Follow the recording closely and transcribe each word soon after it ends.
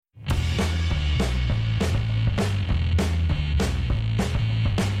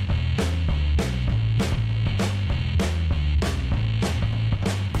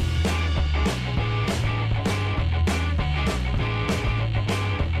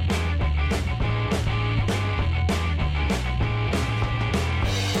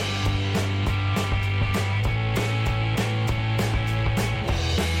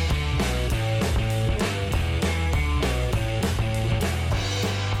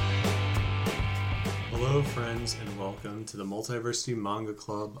Hello, friends, and welcome to the Multiversity Manga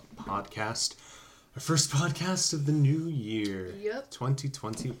Club podcast. Our first podcast of the new year,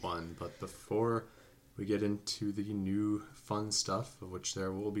 2021. But before we get into the new fun stuff, of which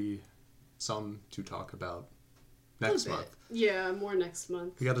there will be some to talk about next month. Yeah, more next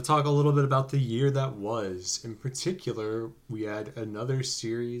month. We got to talk a little bit about the year that was. In particular, we had another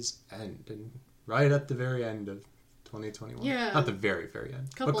series end, and right at the very end of 2021. Yeah. Not the very, very end.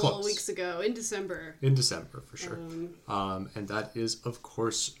 A couple of weeks ago, in December. In December, for sure. And that is, of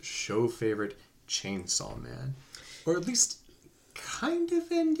course, show favorite Chainsaw Man. Or at least kind of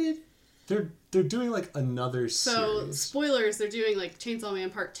ended. They're doing like another series. So, spoilers, they're doing like Chainsaw Man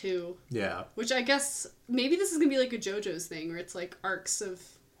Part 2. Yeah. Which I guess, maybe this is going to be like a JoJo's thing, where it's like arcs of...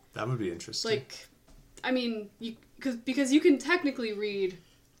 That would be interesting. Like, I mean, because you can technically read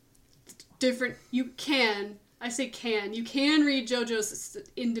different... You can read JoJo's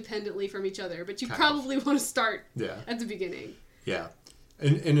independently from each other, but you probably want to start at the beginning. Yeah.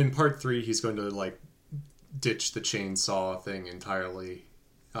 And in part 3, he's going to, like, ditch the chainsaw thing entirely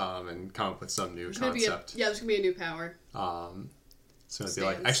and come up with some new concept. There's going to be a new power. It's going to be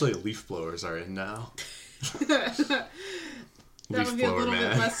like, actually, leaf blowers are in now. That would be a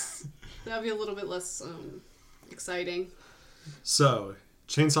little bit less exciting. So,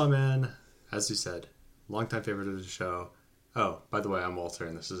 Chainsaw Man, as you said, longtime favorite of the show. Oh, by the way, I'm Walter,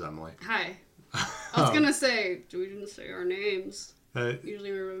 and this is Emily. Hi. I was going to say, we didn't say our names.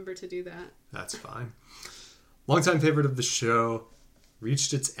 Usually we remember to do that. That's fine. Longtime favorite of the show,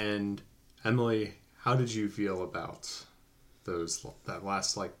 reached its end. Emily, how did you feel about that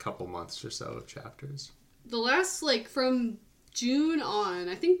last, like, couple months or so of chapters? The last, like, from June on,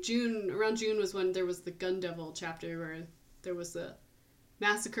 I think around June was when there was the Gun Devil chapter, where there was the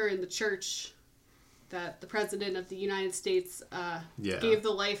massacre in the church that the president of the United States gave the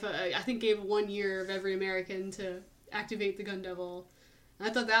life, gave 1 year of every American to activate the Gun Devil. And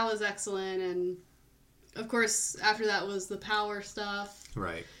I thought that was excellent, and of course after that was the power stuff.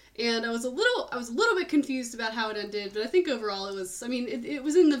 Right. And I was a little bit confused about how it ended, but I think overall it was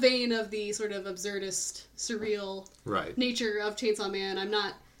in the vein of the sort of absurdist, surreal nature of Chainsaw Man. I'm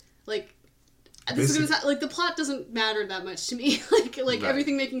not like... the plot doesn't matter that much to me.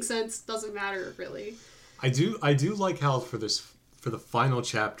 Everything making sense doesn't matter really. I do like how for the final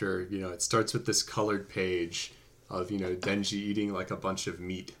chapter, it starts with this colored page of Denji eating like a bunch of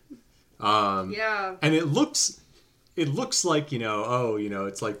meat. And it looks like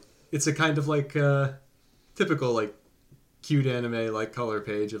it's like it's a kind of like typical like cute anime like color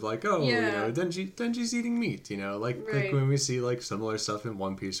page of like Denji's eating meat. Like when we see like similar stuff in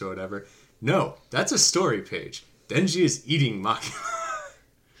One Piece or whatever. No, that's a story page. Denji is eating Makima.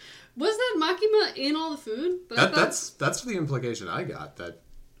 Was that Makima in all the food? That's the implication I got.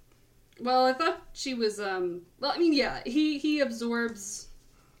 Well, I thought she was. He absorbs.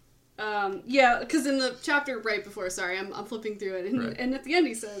 Because in the chapter right before, sorry, I'm flipping through it, and at the end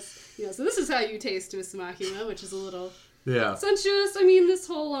he says, so this is how you taste Miss Makima, which is a little sensuous. I mean, this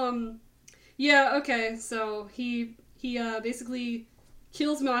whole so he basically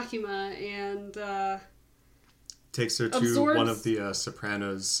kills Makima and takes her to one of the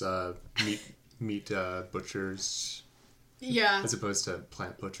Sopranos meat butchers. Yeah. As opposed to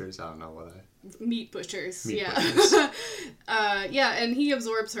plant butchers. I don't know what Meat butchers. Butchers. And he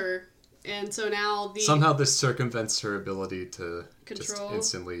absorbs her, and so now somehow this circumvents her ability to control.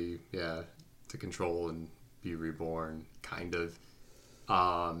 Just instantly to control and be reborn, kind of.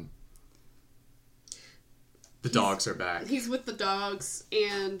 The dogs are back. He's with the dogs,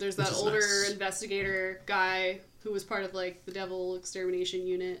 and there's that older investigator guy who was part of, like, the Devil Extermination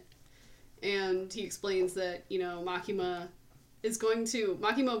Unit. And he explains that, Makima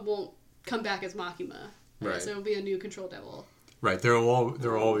won't come back as Makima. Right. So it'll be a new Control Devil. Right. There will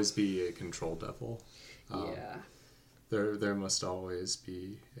always be a Control Devil. Yeah. There must always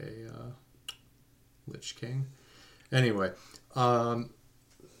be a Lich King. Anyway,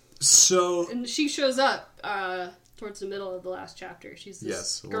 so... And she shows up towards the middle of the last chapter. She's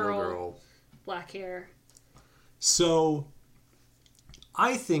this girl, black hair. So,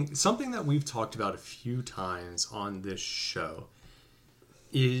 I think something that we've talked about a few times on this show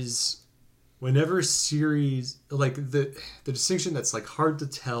is whenever a series, like the distinction that's like hard to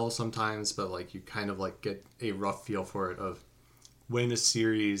tell sometimes, but like you kind of like get a rough feel for it of when a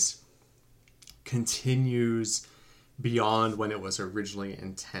series continues beyond when it was originally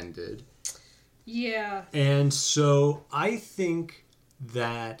intended. Yeah. And so I think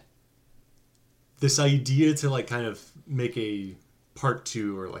that this idea to like kind of make a part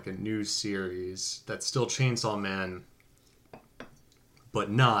 2 or like a new series that's still Chainsaw Man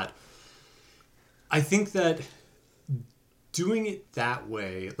but not, I think that doing it that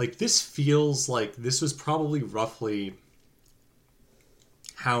way, like, this feels like this was probably roughly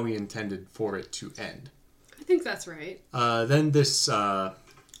how he intended for it to end. I think that's right. Then this it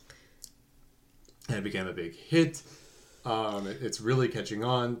became a big hit. It's really catching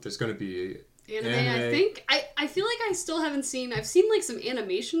on. There's going to be anime. I think I feel like I still haven't seen. I've seen like some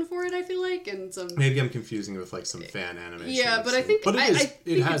animation for it. I feel like and some. Maybe I'm confusing it with like some fan animation. Yeah, but I think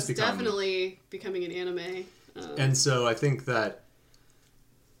it has it's definitely becoming an anime. And so I think that,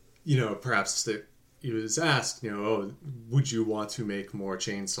 perhaps he was asked, oh, would you want to make more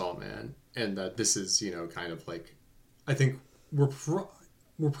Chainsaw Man? And that this is, kind of like, I think we're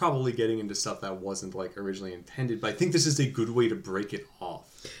probably getting into stuff that wasn't like originally intended, but I think this is a good way to break it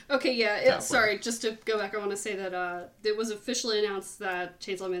off. Okay, yeah. Sorry, just to go back, I want to say that it was officially announced that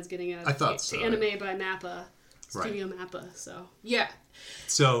Chainsaw Man's getting an anime by Mappa, Studio Mappa. So yeah.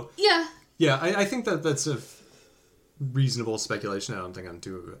 So yeah. I think that's a reasonable speculation. I don't think I'm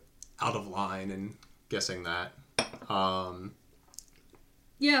too out of line in guessing that.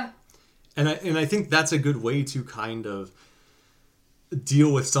 Yeah. And I think that's a good way to kind of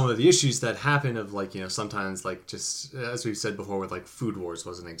deal with some of the issues that happen of like, sometimes like just as we've said before with like Food Wars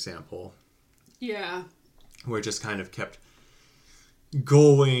was an example. Yeah. Where it just kind of kept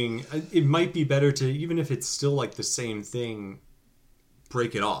going. It might be better to, even if it's still like the same thing,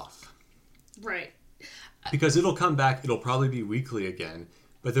 break it off. Right. Because it'll come back, it'll probably be weekly again,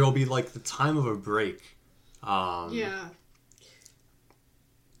 but there'll be like the time of a break. Yeah.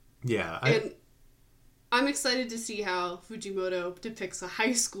 Yeah. And I'm excited to see how Fujimoto depicts a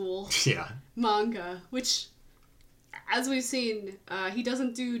high school manga, which, as we've seen, he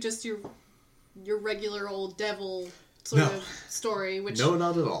doesn't do just your regular old devil sort of story. Which, no,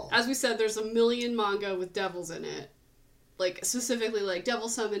 not at all. As we said, there's a million manga with devils in it. Like, specifically, like, devil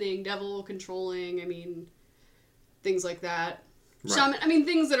summoning, devil controlling, things like that. Right. Shaman,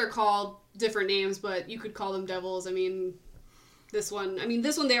 things that are called different names, but you could call them devils. This one,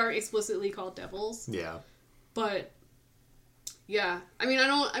 they are explicitly called devils. Yeah. But, yeah.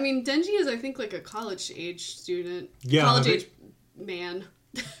 Denji is, I think, like a college-age student. Yeah. College-age man.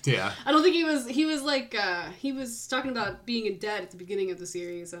 Yeah. I don't think he was like, he was talking about being in debt at the beginning of the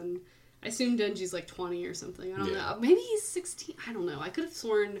series, and I assume Denji's like 20 or something. I don't know. Maybe he's 16. I don't know. I could have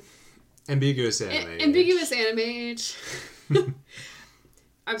sworn... Ambiguous anime age. Ambiguous anime age.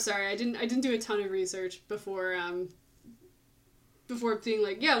 I'm sorry. I didn't do a ton of research before being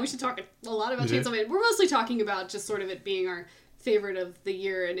like, yeah, we should talk a lot about Chainsaw Man. We're mostly talking about just sort of it being our favorite of the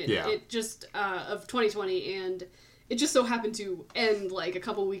year, and it just of 2020, and it just so happened to end like a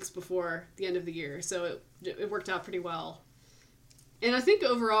couple weeks before the end of the year, so it worked out pretty well. And I think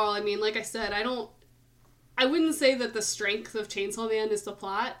overall, like I said, I wouldn't say that the strength of Chainsaw Man is the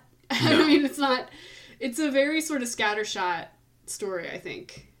plot. No. It's not. It's a very sort of scattershot story, I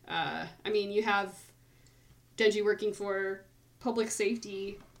think. You have Denji working for public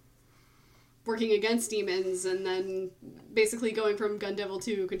safety, working against demons, and then basically going from Gun Devil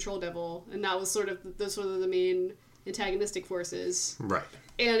to Control Devil, and that was sort of the main antagonistic forces. Right.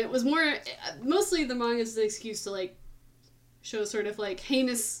 And it was mostly the manga is an excuse to like show sort of like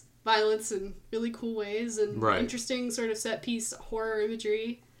heinous violence in really cool ways and interesting sort of set piece horror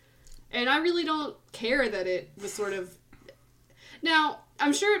imagery. And I really don't care that it was sort of... Now,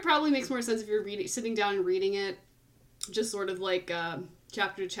 I'm sure it probably makes more sense if you're sitting down and reading it, just sort of like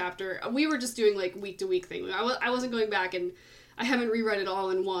chapter to chapter. We were just doing like week to week thing. I wasn't going back, and I haven't reread it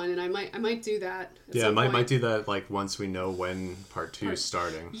all in one, and I might do that. Yeah, might do that like once we know when part 2 is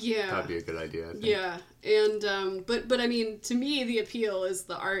starting. Yeah, that'd be a good idea. I think. Yeah, and but to me the appeal is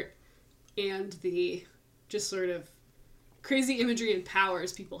the art and the just sort of crazy imagery and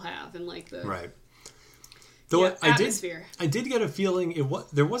powers people have, and like the Though atmosphere. I did get a feeling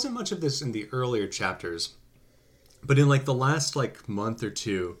there wasn't much of this in the earlier chapters, but in like the last like month or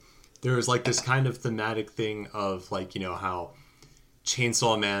two, there was like this kind of thematic thing of like, how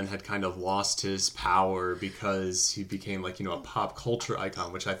Chainsaw Man had kind of lost his power because he became like, a pop culture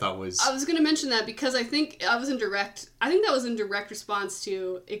icon, which I thought was... I was going to mention that because I think that was in direct response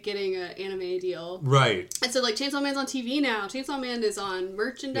to it getting an anime deal. Right. And so like Chainsaw Man's on TV now. Chainsaw Man is on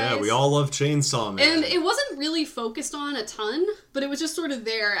merchandise. Yeah, we all love Chainsaw Man. And it wasn't really focused on a ton, but it was just sort of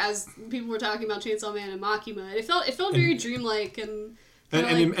there as people were talking about Chainsaw Man and Makima. It felt very dreamlike and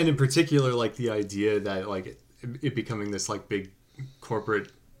in particular, like the idea that like it becoming this like big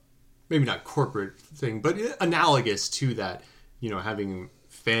corporate, maybe not corporate thing, but analogous to that, having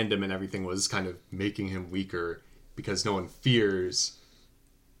fandom and everything was kind of making him weaker because no one fears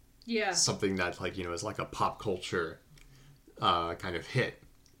something that like, is like a pop culture kind of hit.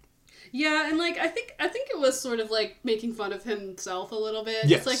 Yeah, and like I think it was sort of like making fun of himself a little bit.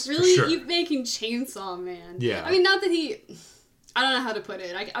 Yes, it's like really for sure. you making Chainsaw Man. Yeah. I mean, not that I don't know how to put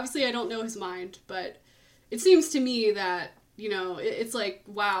it. Obviously I don't know his mind, but it seems to me that, you know, it's like,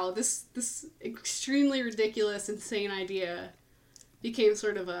 wow, this extremely ridiculous, insane idea became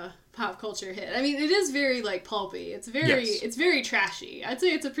sort of a pop culture hit. I mean, it is very like pulpy. It's very trashy. I'd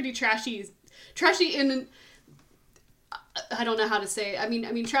say it's a pretty trashy in I don't know how to say it. I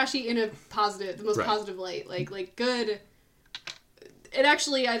mean trashy in a positive, the most positive light. Like good. It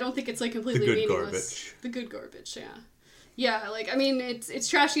actually, I don't think it's like completely meaningless. The good garbage, yeah. Yeah, like, I mean, it's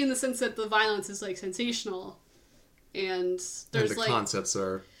trashy in the sense that the violence is, like, sensational. And there's, the concepts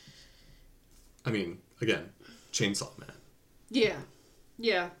are, I mean, again, Chainsaw Man. Yeah.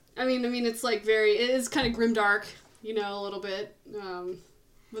 Yeah. I mean, it's, like, it is kind of grimdark, you know, a little bit.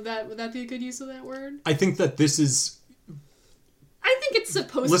 Would that be a good use of that word? I think that this is... I think it's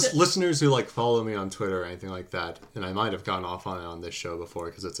supposed to... Listeners who, like, follow me on Twitter or anything like that, and I might have gone off on it on this show before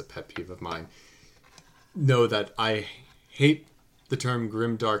because it's a pet peeve of mine, know that I hate the term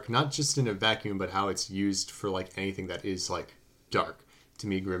grimdark, not just in a vacuum, but how it's used for, like, anything that is, like, dark. To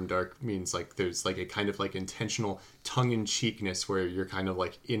me, grimdark means, like, there's, like, a kind of, like, intentional tongue-in-cheekness where you're kind of,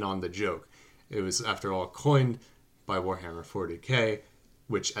 like, in on the joke. It was, after all, coined by Warhammer 40k,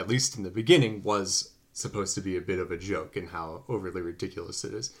 which, at least in the beginning, was supposed to be a bit of a joke in how overly ridiculous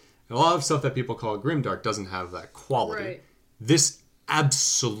it is. And a lot of stuff that people call grimdark doesn't have that quality. Right. This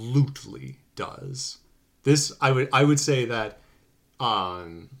absolutely does. This, I would say that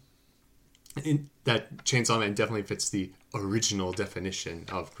that Chainsaw Man definitely fits the original definition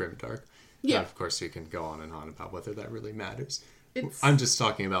of grimdark. Yeah. And of course, you can go on and on about whether that really matters. I'm just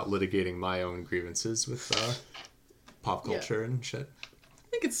talking about litigating my own grievances with pop culture and shit. I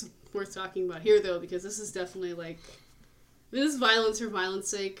think it's worth talking about here, though, because this is definitely, like... This is violence for violence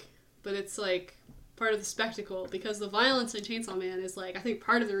sake, but it's, like, part of the spectacle, because the violence in Chainsaw Man is, like, I think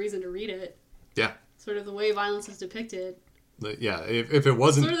part of the reason to read it. Yeah. Sort of the way violence is depicted. Yeah, if it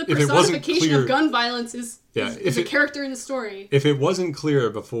wasn't... Sort of the personification of gun violence is a character in the story. If it wasn't clear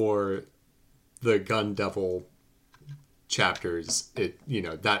before the Gun Devil chapters,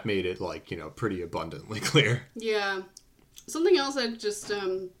 that made it, like, pretty abundantly clear. Yeah. Something else I just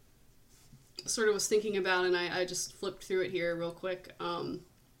sort of was thinking about, and I just flipped through it here real quick.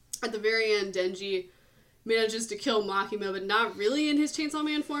 At the very end, Denji manages to kill Makima, but not really in his Chainsaw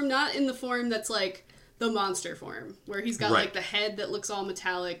Man form, not in the form that's, like, the monster form, where he's got, like, the head that looks all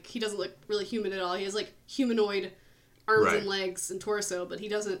metallic. He doesn't look really human at all. He has, like, humanoid arms and legs and torso, but he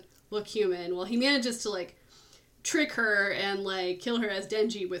doesn't look human. Well, he manages to, like, trick her and, like, kill her as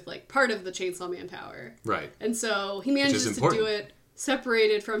Denji with, like, part of the Chainsaw Man power. Right. And so he manages to do it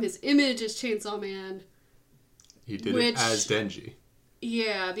separated from his image as Chainsaw Man. He did it as Denji.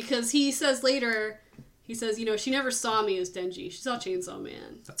 Yeah, because he says later... He says, she never saw me as Denji. She saw Chainsaw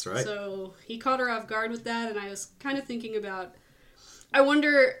Man. That's right. So he caught her off guard with that, and I was kind of thinking about... I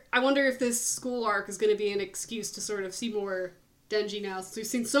wonder if this school arc is going to be an excuse to sort of see more Denji now, since we've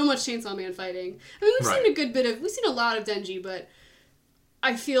seen so much Chainsaw Man fighting. I mean, we've seen a lot of Denji, but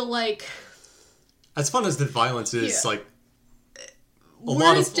I feel like... As fun as the violence is, like... A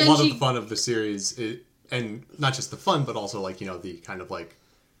lot of the fun of the series, and not just the fun, but also, like, the kind of, like...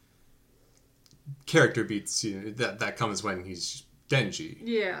 character beats that comes when he's Denji.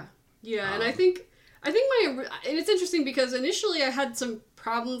 Yeah, and I think and it's interesting because initially I had some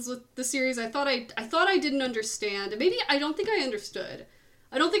problems with the series. I thought I didn't understand, and maybe I don't think I understood.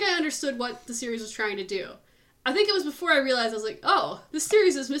 I don't think I understood what the series was trying to do. I think it was before I realized I was like, oh, this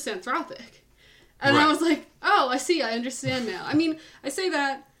series is misanthropic, and I was like, oh, I see, I understand now. I mean, I say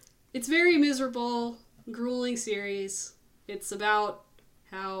that it's very miserable, grueling series. It's about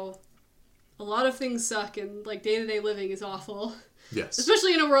how a lot of things suck and, like, day-to-day living is awful. Yes.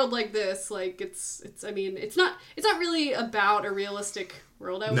 Especially in a world like this. Like, it's not really about a realistic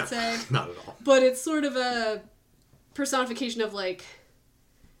world, I would say. Not at all. But it's sort of a personification of, like...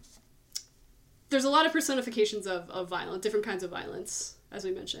 There's a lot of personifications of violence, different kinds of violence, as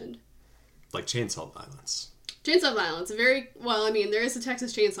we mentioned. Like chainsaw violence. Chainsaw violence. There is a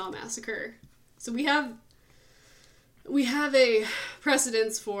Texas Chainsaw Massacre. So we have a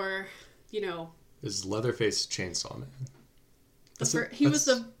precedence for... Is Leatherface Chainsaw Man? Leatherface.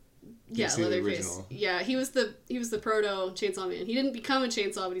 Yeah, he was the proto Chainsaw Man. He didn't become a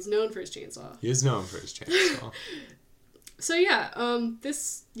chainsaw, but he's known for his chainsaw. He is known for his chainsaw. So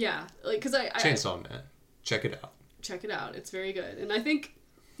Chainsaw Man. Check it out. Check it out. It's very good. And I think,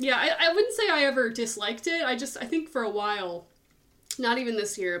 I wouldn't say I ever disliked it. I think for a while, not even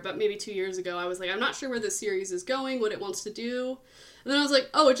this year, but maybe 2 years ago, I was like, I'm not sure where this series is going, what it wants to do. And then I was like,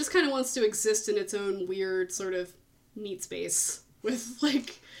 oh, it just kind of wants to exist in its own weird sort of meat space with,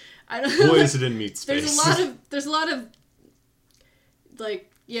 like, I don't know. Boy, is it in meat space. There's a lot of,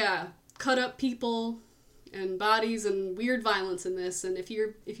 like, yeah, cut up people and bodies and weird violence in this. And if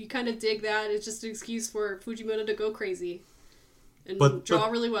you kind of dig that, it's just an excuse for Fujimoto to go crazy and draw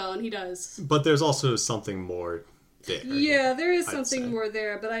really well, and he does. But there's also something more there. Yeah, there is something more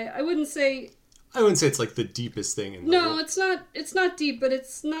there, but I wouldn't say... I wouldn't say it's like the deepest thing in the world. No, it's not. It's not deep, but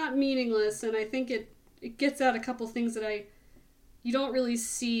it's not meaningless, and I think it gets at a couple things that you don't really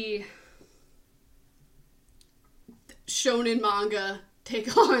see shonen manga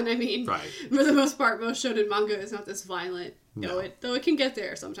take on. I mean, right. For the most part, most shonen manga is not this violent. No. Though it can get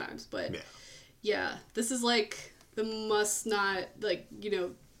there sometimes, but yeah, this is like the must not, like, you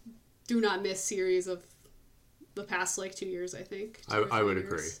know, do not miss series of the past like 2 years. I think I would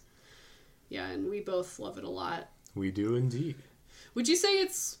agree. Yeah, and we both love it a lot. We do indeed. Would you say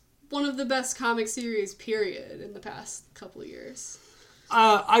it's one of the best comic series, period, in the past couple of years?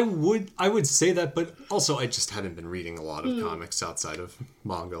 I would say that, but also I just hadn't been reading a lot of comics outside of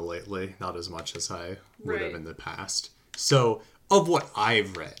manga lately. Not as much as I would have in the past. So, of what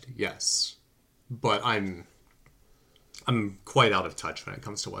I've read, yes. But I'm quite out of touch when it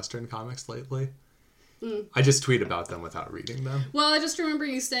comes to Western comics lately. I just tweet about them without reading them. Well, I just remember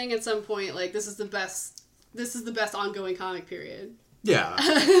you saying at some point, like, this is the best ongoing comic, period. Yeah.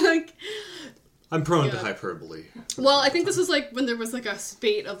 Like, I'm prone to hyperbole. Well, I think this was like when there was like a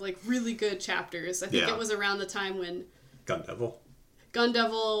spate of like really good chapters. I think it was around the time when Gun Devil,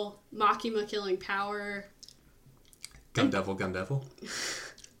 Makima Killing Power. Gun Devil.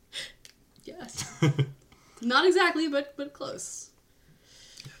 Yes. Not exactly, but close.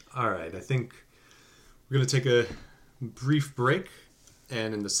 All right, I think we're going to take a brief break,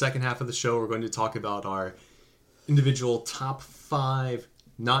 and in the second half of the show, we're going to talk about our individual top 5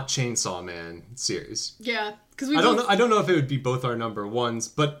 not Chainsaw Man series. Yeah, because I don't know if it would be both our number ones,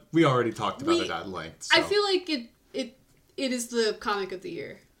 but we already talked about it at length. So. I feel like it is the comic of the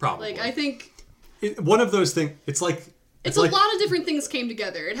year. Probably. Like, I think one of those things. It's like a lot of different things came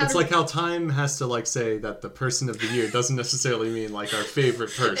together. It's like how Time has to like say that the person of the year doesn't necessarily mean like our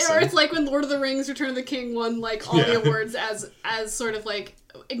favorite person. Or it's like when Lord of the Rings: Return of the King won like all the awards as sort of like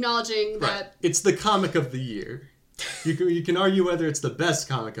acknowledging that it's the comic of the year. You can argue whether it's the best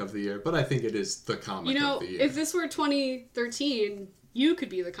comic of the year, but I think it is the comic of the year. If this were 2013, you could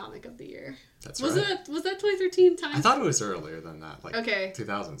be the comic of the year. That's right. Was that 2013 Time? I thought it was earlier than that, like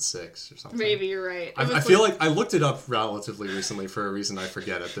 2006 or something. Maybe you're right. I feel like I looked it up relatively recently for a reason I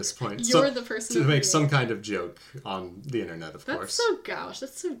forget at this point. You're the person to make some kind of joke on the internet, of That's course.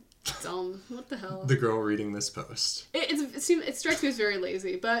 so dumb. What the hell? The girl reading this post. It strikes me as very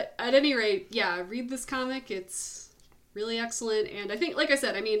lazy, but at any rate, yeah, read this comic. It's really excellent, and I think, like I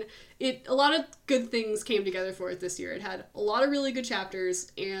said, I mean, a lot of good things came together for it this year. It had a lot of really good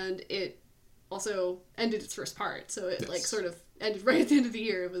chapters, and it also ended its first part, so it like sort of ended right at the end of the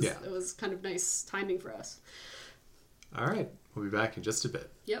year. It was kind of nice timing for us. All right, we'll be back in just a bit.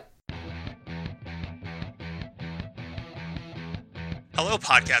 Yep. Hello,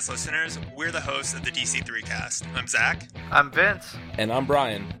 podcast listeners. We're the hosts of the DC3 Cast. I'm Zach. I'm Vince. And I'm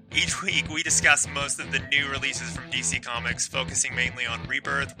Brian. Each week, we discuss most of the new releases from DC Comics, focusing mainly on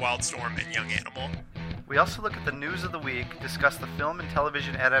Rebirth, Wildstorm, and Young Animal. We also look at the news of the week, discuss the film and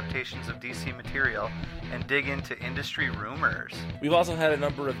television adaptations of DC material, and dig into industry rumors. We've also had a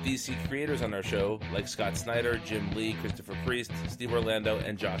number of DC creators on our show, like Scott Snyder, Jim Lee, Christopher Priest, Steve Orlando,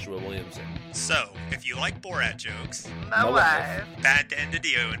 and Joshua Williamson. So, if you like Borat jokes, no way, bad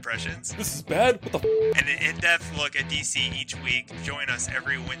Dio impressions, this is bad, what the and an in-depth look at DC each week, join us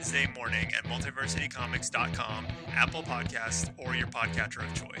every Wednesday morning at multiversitycomics.com, Apple Podcasts, or your podcatcher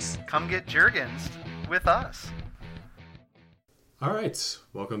of choice. Come get Jurgens with us. All right,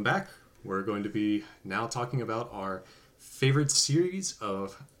 welcome back. We're going to be now talking about our favorite series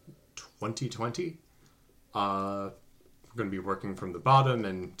of 2020. We're going to be working from the bottom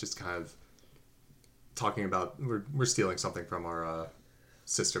and just kind of talking about, we're stealing something from our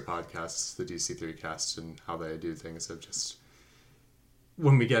sister podcasts, the DC3 Cast, and how they do things. Of just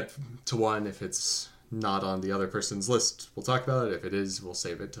when we get to one, if it's not on the other person's list, we'll talk about it. If it is, we'll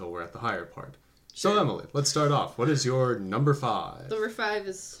save it till we're at the higher part. Sure. So Emily, let's start off. What is your number 5? Number 5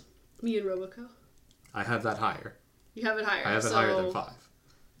 is me and Roboco. I have that higher. You have it higher. I have it higher than 5.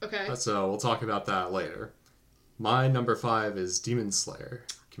 Okay. So we'll talk about that later. My number 5 is Demon Slayer,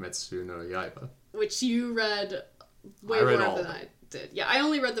 Kimetsu no Yaiba. Which you read way more than I did. Yeah, I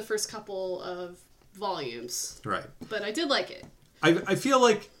only read the first couple of volumes. Right. But I did like it. I feel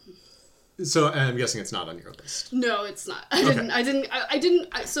like So, and I'm guessing it's not on your list. No, it's not. I didn't.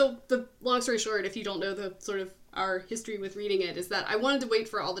 So the long story short, if you don't know the sort of our history with reading it, is that I wanted to wait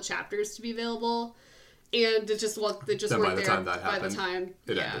for all the chapters to be available, and they just weren't there by the time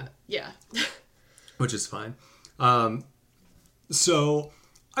it ended. Yeah. Which is fine. So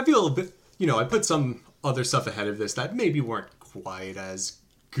I feel a bit, I put some other stuff ahead of this that maybe weren't quite as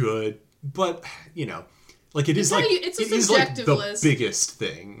good, but like it is like the list. Biggest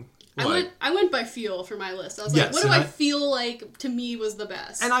thing. Like, I went by feel for my list. I was like, what do I feel like to me was the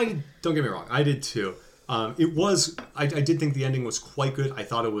best? And don't get me wrong, I did too. It was, I did think the ending was quite good. I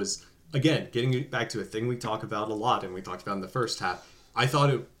thought it was, again, getting back to a thing we talk about a lot, and we talked about in the first half, I thought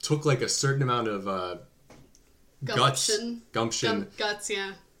it took like a certain amount of gumption,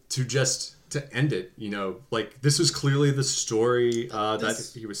 yeah. To end it, like this was clearly the story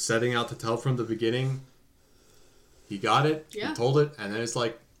that he was setting out to tell from the beginning. He got it, he told it, and then it's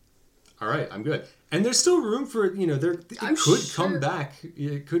like, all right, I'm good. And there's still room for come back.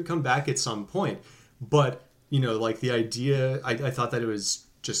 It could come back at some point, but like the idea, I thought that it was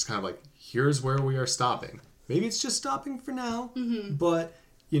just kind of like, here's where we are stopping. Maybe it's just stopping for now, but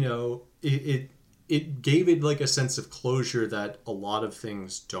it gave it like a sense of closure that a lot of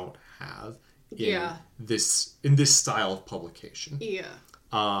things don't have in this style of publication. Yeah.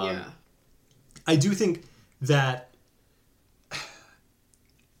 I do think that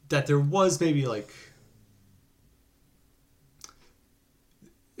there was maybe like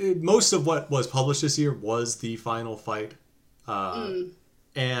most of what was published this year was the final fight.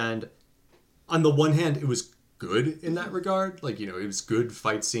 And on the one hand, it was good in that regard. Like, it was good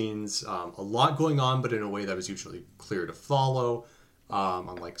fight scenes, a lot going on, but in a way that was usually clear to follow.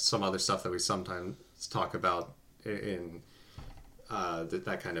 Unlike some other stuff that we sometimes talk about in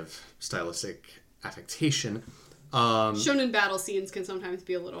that kind of stylistic affectation. Shonen battle scenes can sometimes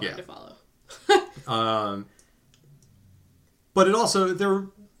be a little hard to follow. But it also,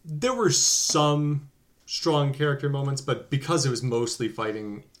 there were some strong character moments, but because it was mostly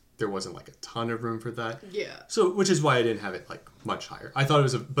fighting, there wasn't like a ton of room for that. Yeah. So, which is why I didn't have it like much higher. I thought it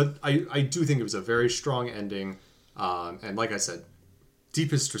was but I do think it was a very strong ending. And like I said,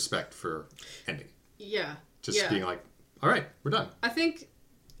 deepest respect for ending. Yeah. Just being like, all right, we're done.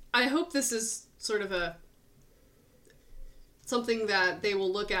 I hope this is sort of something that they will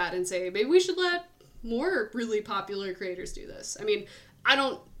look at and say, maybe we should let more really popular creators do this. I mean, I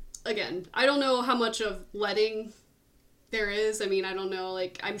don't know how much of letting there is. I mean, I don't know,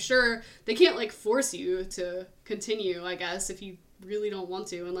 like, I'm sure they can't, like, force you to continue, I guess, if you really don't want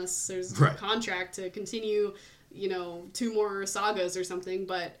to, unless there's a contract to continue, 2 more sagas or something,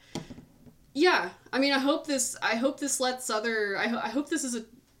 but yeah, I mean, I hope this lets I hope this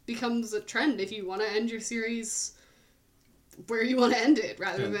becomes a trend if you want to end your series where you want to end it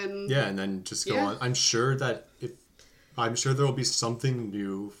rather than... Yeah, and then just go on. I'm sure there will be something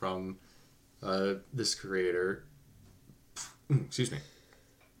new from this creator. Excuse me.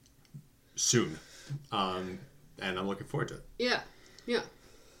 Soon. And I'm looking forward to it. Yeah. Yeah.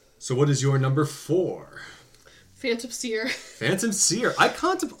 So what is your number 4? Phantom Seer. Phantom Seer.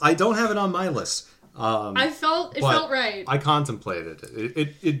 I don't have it on my list. It felt right. I contemplated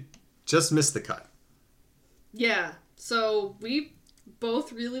it. It just missed the cut. Yeah. So we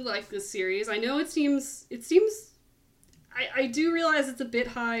both really like this series. I know it seems I do realize it's a bit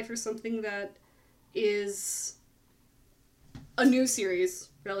high for something that is a new series,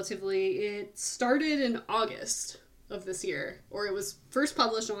 relatively. It started in August of this year, or it was first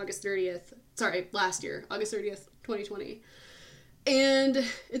published on August 30th. Sorry, last year, August 30th, 2020. And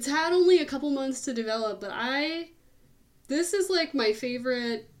it's had only a couple months to develop, but this is like my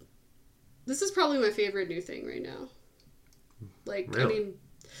favorite, this is probably my favorite new thing right now. Like, really? I mean,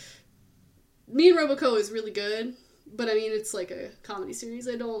 Me and Roboco is really good, but I mean, it's like a comedy series.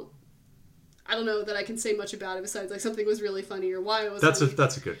 I don't know that I can say much about it besides like something was really funny or why it was funny.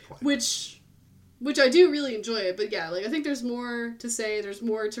 That's a good point. Which I do really enjoy it, but yeah, like I think there's more to say, there's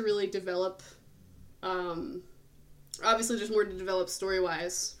more to really develop. Obviously there's more to develop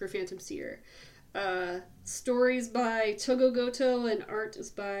story-wise for Phantom Seer. Stories by Togo Goto and art is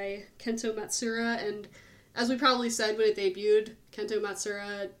by Kento Matsura, and as we probably said when it debuted, Kento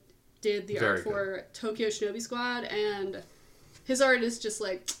Matsura did the art for Tokyo Shinobi Squad, and his art is just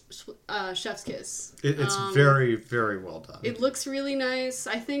like chef's kiss. It's very, very well done. It looks really nice.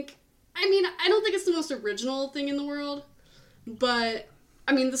 I don't think it's the most original thing in the world, but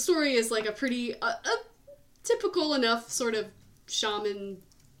I mean, the story is like a pretty a typical enough sort of shaman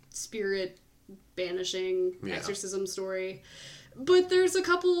spirit banishing exorcism story. But there's a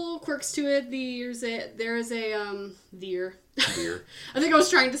couple quirks to it. There's a veer. I think I was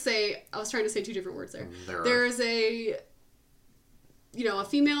trying to say two different words there. There's a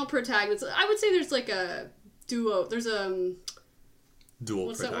female protagonist. I would say there's like a duo. There's a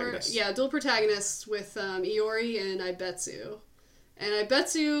dual protagonist. Yeah, dual protagonists with Iori and Aibetsu. And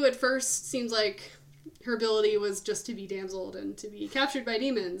Aibetsu at first seems like her ability was just to be damseled and to be captured by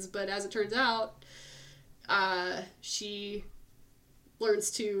demons, but as it turns out, she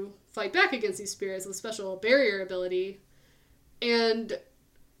learns to fight back against these spirits with a special barrier ability. And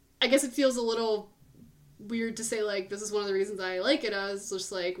I guess it feels a little weird to say, like, this is one of the reasons I like it. I was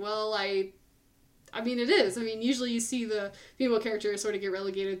just like, well, I mean, it is. I mean, usually you see the female character sort of get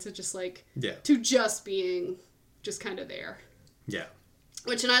relegated to just, like, to just being just kind of there. Yeah.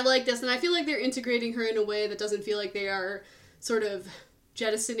 And I like this, and I feel like they're integrating her in a way that doesn't feel like they are sort of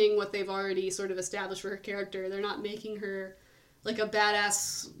jettisoning what they've already sort of established for her character. They're not making her like a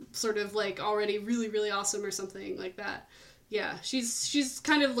badass, sort of like already really, really awesome or something like that. Yeah, she's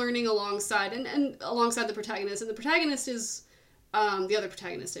kind of learning alongside, and alongside the protagonist. And the protagonist is, the other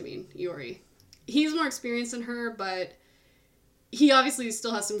protagonist, Iori. He's more experienced than her, but he obviously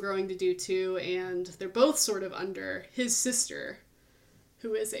still has some growing to do too, and they're both sort of under his sister,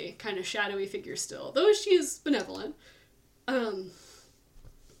 who is a kind of shadowy figure still, though she is benevolent. Her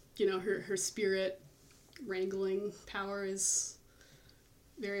spirit wrangling power is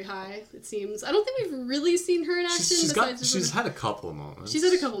very high, it seems. I don't think we've really seen her in action. She's had a couple of moments. She's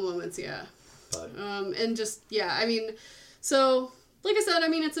had a couple moments, yeah. But. So, like I said,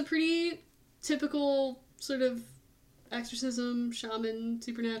 it's a pretty typical sort of exorcism, shaman,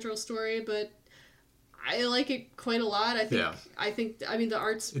 supernatural story, but I like it quite a lot. I think the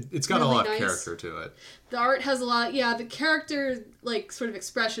art's it's got really a lot nice. of character to it. The art has a lot, the character, like, sort of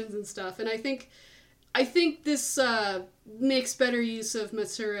expressions and stuff, and I think this makes better use of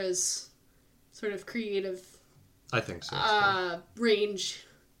Matsura's sort of creative I think so. range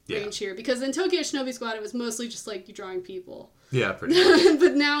here, because in Tokyo Shinobi Squad it was mostly just like you drawing people. Yeah, pretty much.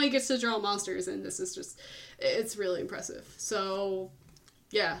 But now he gets to draw monsters, and this is just, it's really impressive. So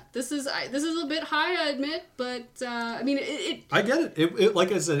yeah, this is a bit high, I admit, but I get it. It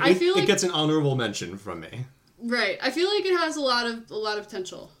like I said, it gets an honorable mention from me. Right. I feel like it has a lot of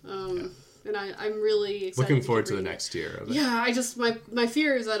potential. And I'm really excited. Looking forward to the next year of it. Yeah, my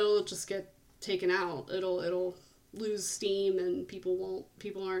fear is that it'll just get taken out. It'll lose steam, and people won't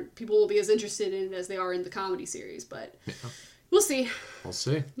be as interested in it as they are in the comedy series, but we'll see. We'll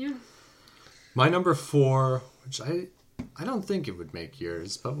see. Yeah. My number 4, which I don't think it would make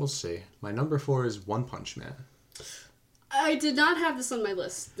yours, but we'll see. My number 4 is One Punch Man. I did not have this on my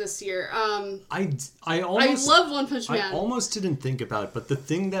list this year. I love One Punch Man. I almost didn't think about it, but the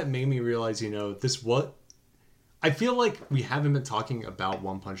thing that made me realize, I feel like we haven't been talking about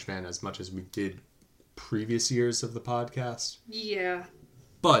One Punch Man as much as we did previous years of the podcast. Yeah.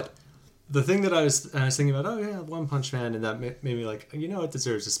 But the thing that I was thinking about, One Punch Man, and that made me like, it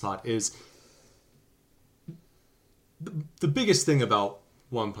deserves a spot, is the biggest thing about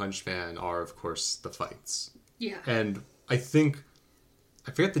One Punch Man are, of course, the fights. Yeah. And I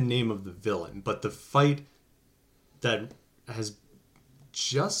forget the name of the villain, but the fight that has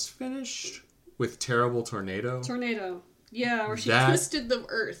just finished with Terrible Tornado. Yeah, where she twisted the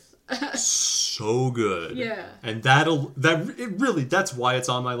earth. So good. Yeah. And that's why it's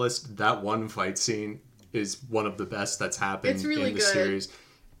on my list. That one fight scene is one of the best that's happened in the series.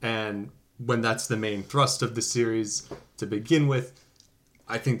 And when that's the main thrust of the series to begin with,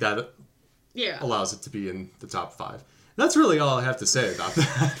 I think that allows it to be in the top 5. That's really all I have to say about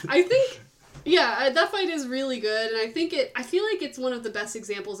that. I think, that fight is really good, and I feel like it's one of the best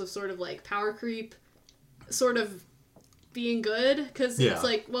examples of sort of like power creep sort of being good, because it's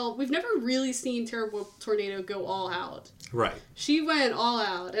like, well, we've never really seen Terrible Tornado go all out. Right. She went all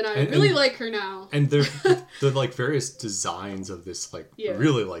out, and I really like her now. And they're like various designs of this like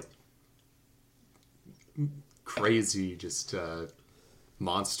really like crazy just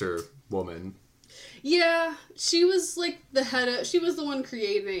monster woman. Yeah, she was like she was the one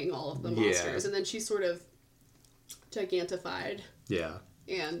creating all of the monsters, and then she sort of gigantified. Yeah.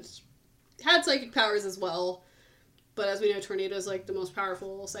 And had psychic powers as well, but as we know, Tornado's like the most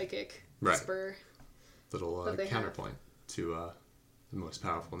powerful psychic whisperer. Little counterpoint to the most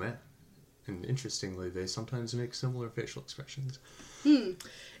powerful man. And interestingly, they sometimes make similar facial expressions.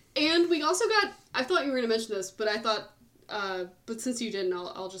 And we also got, I thought you were going to mention this, but I thought, but since you didn't,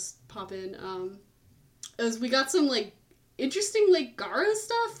 I'll just pop in, as we got some, like, interesting, like, Gaara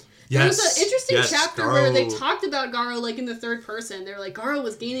stuff. There was an interesting chapter where they talked about Garo like in the third person. They were like, Garo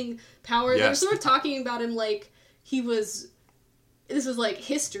was gaining power. They were sort of talking about him like he was... This was like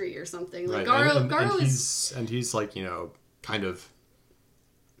history or something. Like Garo is... And he's like, kind of...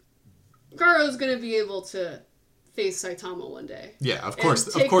 Garo's going to be able to face Saitama one day. Yeah, of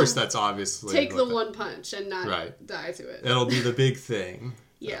course. Of course, that's obviously... Take the one punch and not die to it. It'll be the big thing.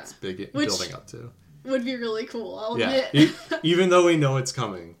 Yeah. That's big building up to. Would be really cool, I'll admit. Even though we know it's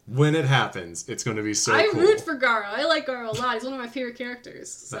coming, when it happens, it's going to be so cool. I root for Garo. I like Garo a lot. He's one of my favorite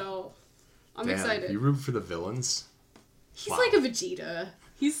characters, so I'm excited. You root for the villains? He's like a Vegeta.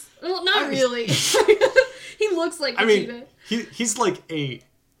 He's... Well, not really. He looks like Vegeta. He's like a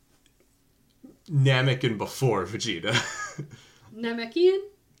Namekian before Vegeta. Namekian?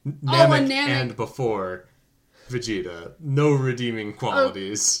 Namek and before Vegeta. No redeeming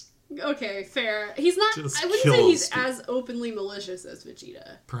qualities. Okay, fair. He's not... I wouldn't say he's as openly malicious as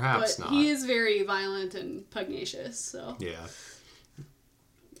Vegeta. Perhaps but not. He is very violent and pugnacious, so... Yeah.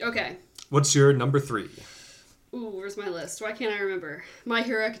 Okay. What's your number 3? Ooh, where's my list? Why can't I remember? My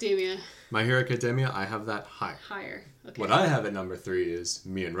Hero Academia. My Hero Academia, I have that higher. Higher. Okay. What I have at number 3 is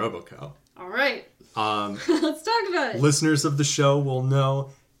Me and Roboco. All right. Let's talk about it. Listeners of the show will know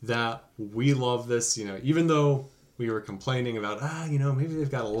that we love this, even though we were complaining about, maybe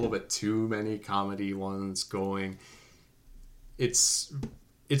they've got a little bit too many comedy ones going. It's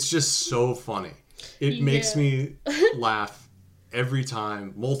just so funny. It makes me laugh every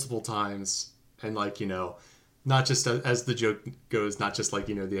time, multiple times, and not just as the joke goes, not just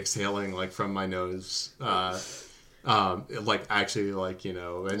the exhaling from my nose, actually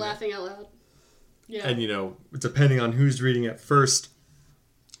and laughing out loud. Yeah. And depending on who's reading it first,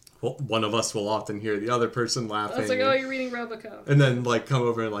 one of us will often hear the other person laughing. It's like, oh, you're reading Roboco. And then come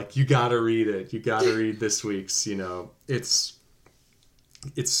over and you gotta read it. You gotta read this week's. It's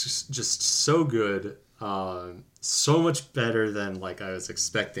just so good. So much better than I was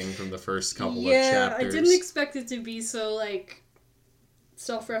expecting from the first couple of chapters. I didn't expect it to be so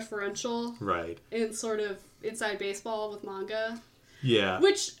self-referential. Right. And sort of inside baseball with manga. Yeah.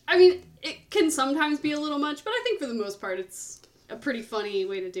 Which, it can sometimes be a little much, but I think for the most part it's a pretty funny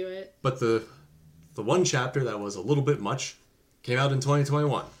way to do it. But the one chapter that was a little bit much came out in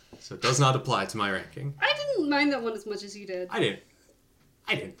 2021, so it does not apply to my ranking. I didn't mind that one as much as you did. I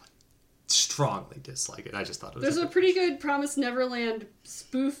didn't strongly dislike it. I just thought it was... There's a pretty good Promised Neverland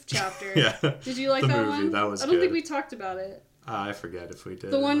spoof chapter. Yeah. Did you like that one? That was I don't think we talked about it. I forget if we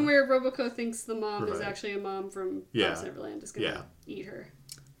did. The one where Roboco thinks the mom is actually a mom from Promised Neverland is going to eat her.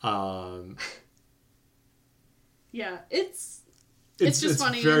 Yeah, it's just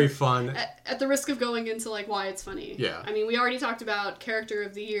funny. It's very fun. At the risk of going into why it's funny. Yeah. We already talked about Character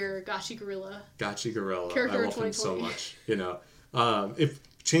of the Year, Gachi Gorilla. Gachi Gorilla. Character I of love 2020. him so much. If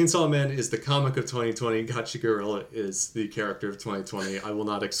Chainsaw Man is the comic of 2020, Gachi Gorilla is the character of 2020. I will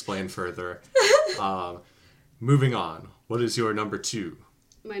not explain further. Moving on. What is your number 2?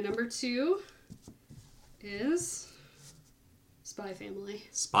 My number 2 is Spy Family.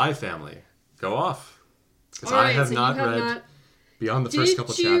 Spy Family. Go off. Because I have not read beyond the first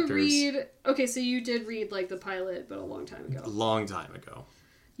couple chapters. Okay, so you did read the pilot, but a long time ago. A long time ago.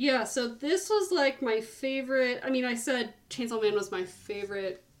 Yeah, so this was my favorite. I said Chainsaw Man was my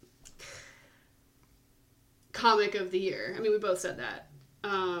favorite comic of the year. We both said that.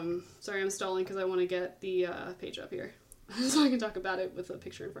 Sorry, I'm stalling because I want to get the page up here so I can talk about it with a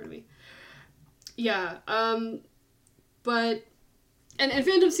picture in front of me. Yeah, but and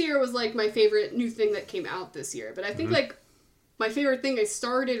Phantom Seer was my favorite new thing that came out this year. But I think my favorite thing I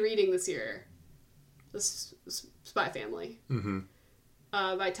started reading this year was Spy Family. Mm-hmm.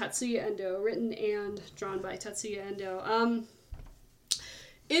 By Tatsuya Endo, written and drawn by Tatsuya Endo.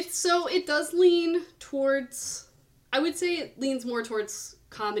 It does lean towards, I would say it leans more towards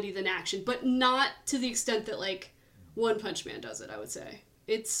comedy than action, but not to the extent that One Punch Man does it, I would say.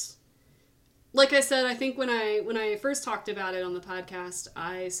 It's, like I said, I think when I first talked about it on the podcast,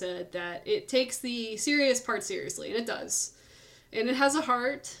 I said that it takes the serious part seriously, and it does. And it has a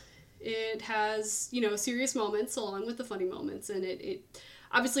heart. It has, serious moments along with the funny moments, and it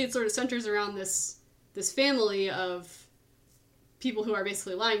obviously it sort of centers around this family of people who are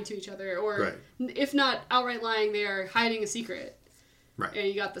basically lying to each other, or if not outright lying, they are hiding a secret. Right. And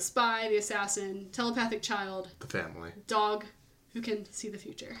you got the spy, the assassin, telepathic child, the family, dog who can see the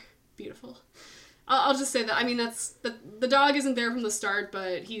future. Beautiful. I'll just say that. That's the dog isn't there from the start,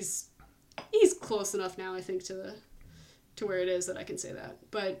 but he's close enough now, I think, to where it is that I can say that.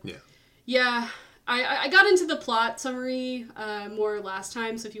 But yeah, I got into the plot summary more last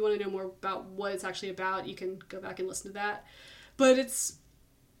time, so if you want to know more about what it's actually about, you can go back and listen to that. But it's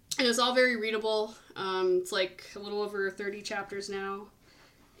And it's all very readable. It's like a little over 30 chapters now.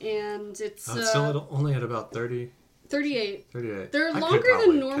 And it's... still only at about 30... 38. 38. They're longer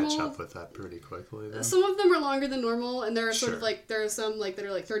than normal. Catch up with that pretty quickly, then. Some of them are longer than normal, and there are sort of like, there are some like that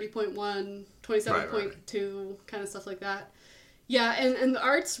are like 30.1, 27.2, kind of stuff like that. Yeah, and the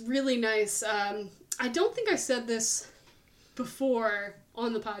art's really nice. I don't think I said this before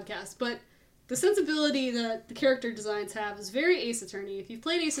on the podcast, but the sensibility that the character designs have is very Ace Attorney. If you've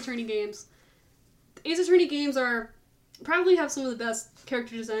played Ace Attorney games are probably have some of the best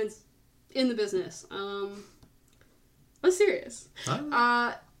character designs in the business. I'm serious.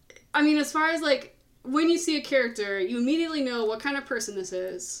 I mean, as far as, like, when you see a character, you immediately know what kind of person this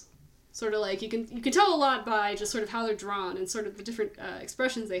is. Sort of like, you can tell a lot by just sort of how they're drawn and sort of the different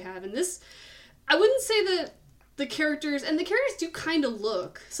expressions they have. And this, I wouldn't say that the characters do kind of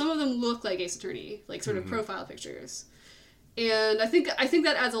look, some of them look like Ace Attorney, like sort of profile pictures. And I think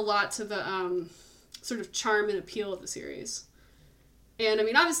that adds a lot to the sort of charm and appeal of the series. And I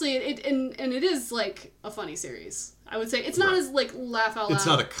mean, obviously, it is like a funny series. I would say it's not as like laugh out loud. It's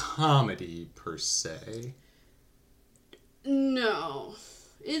not a comedy per se. No,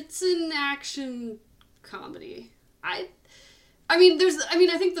 it's an action comedy. I I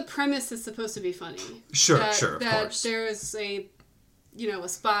think the premise is supposed to be funny. Sure, of course. That there is a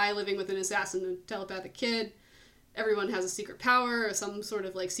spy living with an assassin and telepathic kid. Everyone has a secret power or some sort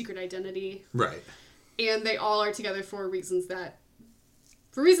of like secret identity. Right. And they all are together for reasons they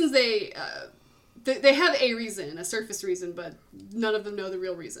have a reason, a surface reason, but none of them know the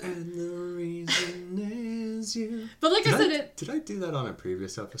real reason. And the reason is you. But like did I do that on a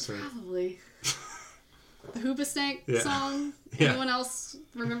previous episode? Probably. The Hoobastank song. Yeah. Anyone else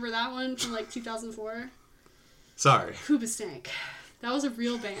remember that one from like 2004? Sorry. Hoobastank. That was a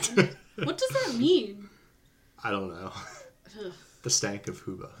real band. What does that mean? I don't know. The stank of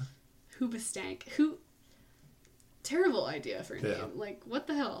Hooba. Hoobastank. Terrible idea for a name. Like, what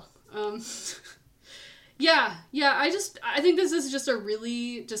the hell? Yeah. I think this is just a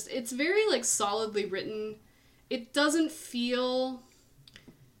really, it's very, like, solidly written. It doesn't feel...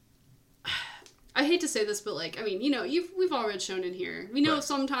 I hate to say this, but, like, I mean, we've all read Shonen here. We know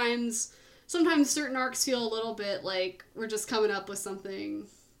sometimes certain arcs feel a little bit like we're just coming up with something.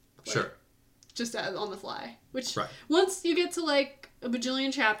 Like, sure. Just on the fly. Which, once you get to, like, a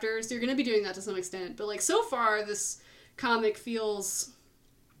bajillion chapters, you're going to be doing that to some extent. But, like, so far, this comic feels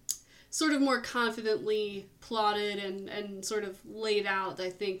sort of more confidently plotted and sort of laid out, I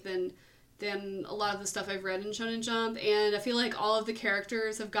think, than a lot of the stuff I've read in Shonen Jump. And I feel like all of the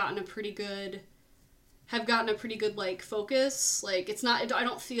characters have gotten a pretty good, like, focus. Like, it's not, I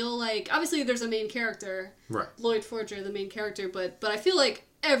don't feel like, obviously there's a main character. Right. Lloyd Forger, the main character, but I feel like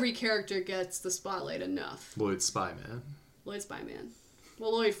every character gets the spotlight enough. Lloyd Spyman.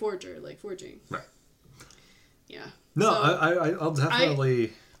 Well, Lloyd Forger, like forging. Right. Yeah. No, so, I'll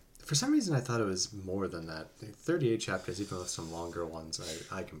definitely... For some reason, I thought it was more than that. 38 chapters, even with some longer ones,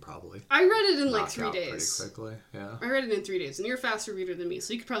 I can probably... I read it in like 3 days. Pretty quickly, yeah. I read it in 3 days, and you're a faster reader than me,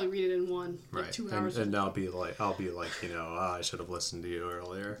 so you could probably read it in one, like 2 hours. And I'll be like, I should have listened to you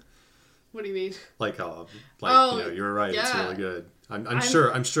earlier. What do you mean? You were right. Yeah. It's really good. I'm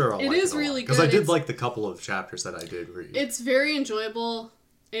sure I'll like it. It is really good because I did like the couple of chapters that I did read. It's very enjoyable,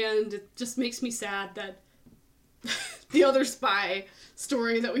 and it just makes me sad that the other spy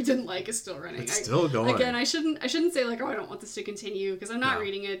story that we didn't like is still running. It's still going. Again, I shouldn't say like, oh, I don't want this to continue because I'm not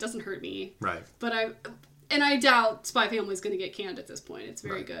reading it. It doesn't hurt me. Right. But I doubt Spy Family is going to get canned at this point. It's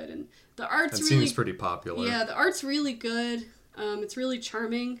very good, and the art's really seems pretty popular. Yeah, the art's really good. It's really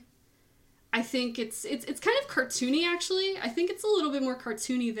charming. I think it's kind of cartoony, actually. I think it's a little bit more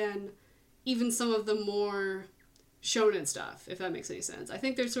cartoony than even some of the more shonen stuff, if that makes any sense. I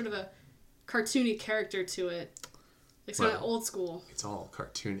think there's sort of a cartoony character to it. Like sort of old school. It's all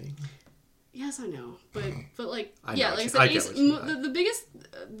cartooning. Yes, I know. But like, like I said,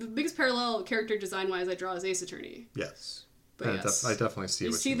 the biggest parallel character design-wise I draw is Ace Attorney. Yes. But I definitely see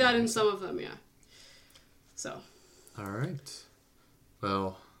you see that in some of them, yeah. So. All right.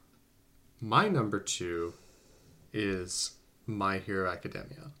 Well... My number 2 is My Hero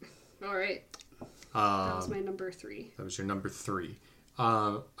Academia. All right. That was my number 3. That was your number 3.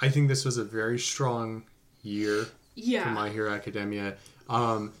 I think this was a very strong year for My Hero Academia.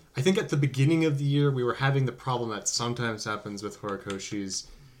 I think at the beginning of the year, we were having the problem that sometimes happens with Horikoshi's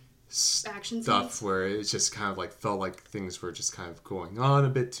action stuff, scenes, where it just kind of like felt like things were just kind of going on a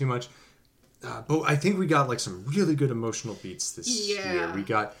bit too much. But I think we got like some really good emotional beats this year.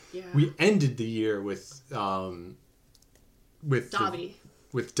 We ended the year with Dabi,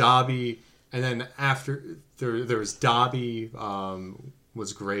 and then after there was Dabi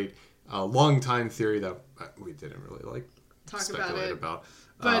was great. Long time theory that we didn't really speculate about.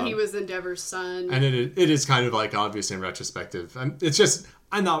 But he was Endeavor's son. And it is kind of obvious in retrospective. And it's just,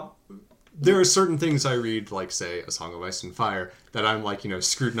 there are certain things I read, like, say, A Song of Ice and Fire, that I'm,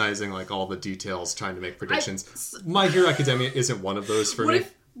 scrutinizing, all the details, trying to make predictions. My Hero Academia isn't one of those for me.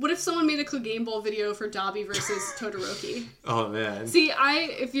 What if someone made a Clegane video for Dobby versus Todoroki? Oh, man. See,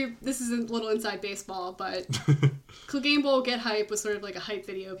 this is a little inside baseball, but Clegane Get Hype was sort of like a hype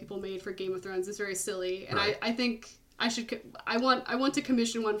video people made for Game of Thrones. It's very silly. And right. I think I want to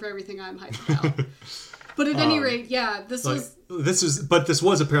commission one for everything I'm hyped about. But at any rate, yeah, this was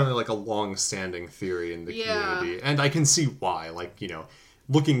apparently a long-standing theory in the community, and I can see why.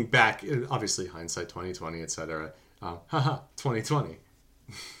 Looking back, obviously hindsight 2020, etc. 2020.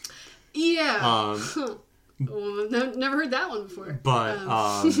 Yeah. Never heard that one before. But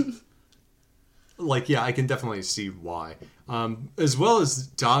I can definitely see why. As well as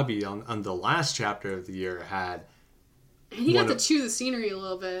Dobby on the last chapter of the year had. And he got to chew the scenery a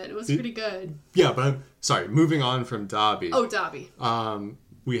little bit. It was pretty good. Yeah, but sorry, moving on from Dobby. Oh, Dobby.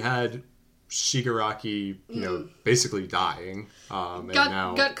 We had Shigaraki, basically dying. And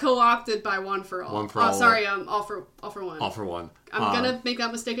got co-opted by One for All. One for All. Sorry, All for One. All for One. I'm gonna make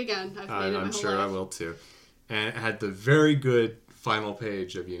that mistake again. I've made it my whole I'm sure life. I will too. And it had the very good final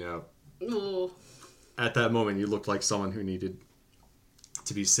page of, at that moment you looked like someone who needed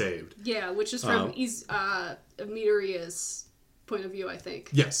to be saved. Yeah, which is from Midoriya's point of view, I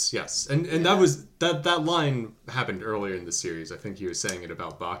think. Yes. And that was that line happened earlier in the series. I think he was saying it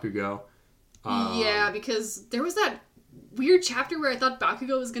about Bakugo. Yeah, because there was that weird chapter where I thought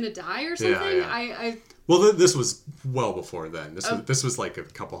Bakugo was going to die or something. Yeah. Well, this was well before then. This was like a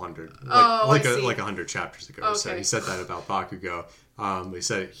couple hundred, like 100 chapters ago. Okay. So he said that about Bakugo. He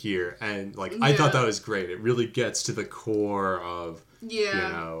said it here, and I thought that was great. It really gets to the core of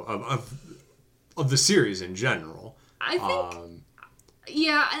of the series in general. I think.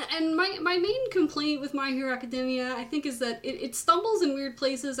 And my main complaint with My Hero Academia, I think, is that it stumbles in weird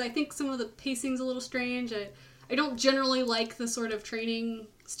places. I think some of the pacing's a little strange. I don't generally like the sort of training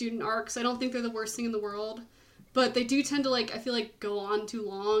student arcs. I don't think they're the worst thing in the world. But they do tend to, I feel go on too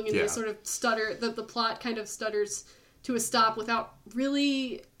long, and they sort of stutter. The plot kind of stutters to a stop without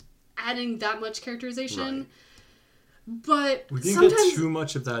really adding that much characterization. Right. But we didn't get too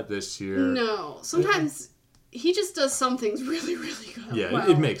much of that this year. No. Sometimes he just does some things really, really good. Yeah, well.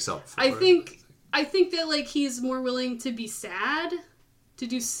 It makes up for it. I think that he's more willing to be sad, to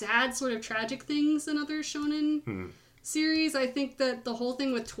do sad sort of tragic things than other shonen series. I think that the whole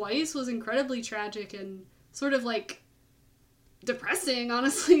thing with Twice was incredibly tragic and sort of depressing,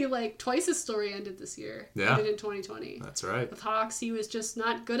 honestly. Twice's story ended this year. Yeah. Ended in 2020. That's right. With Hawks, he was just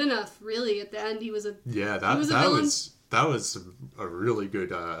not good enough, really. At the end, he was a that was a really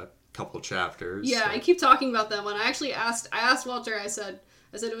good couple chapters. Yeah, I keep talking about that one. I asked Walter, I said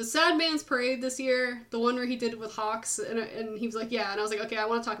it was Sad Man's Parade this year, the one where he did it with Hawks, and he was like, yeah, and I was like, okay, I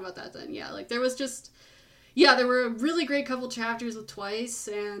want to talk about that then. Yeah, there was just, there were a really great couple chapters with Twice,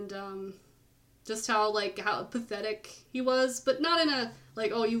 and just how pathetic he was, but not in a,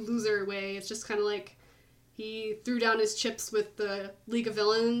 oh, you loser way. It's just kind of he threw down his chips with the League of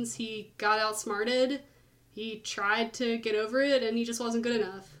Villains, he got outsmarted, he tried to get over it, and he just wasn't good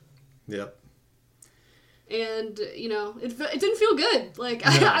enough. Yep. And it didn't feel good. No.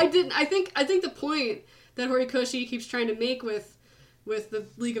 I think the point that Horikoshi keeps trying to make with the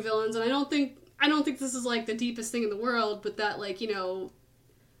League of Villains, and I don't think this is the deepest thing in the world, but that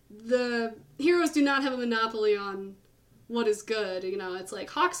the heroes do not have a monopoly on what is good. It's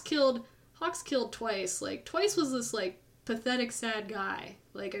Hawks killed Twice. Twice was this pathetic sad guy.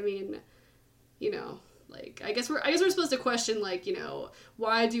 I guess we're supposed to question,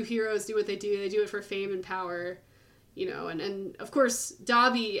 why do heroes do what they do? They do it for fame and power, and of course,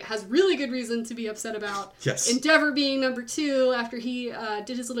 Dobby has really good reason to be upset about Endeavor being number 2 after he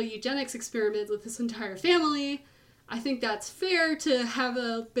did his little eugenics experiment with his entire family. I think that's fair to have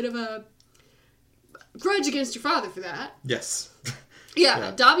a bit of a grudge against your father for that. Yes.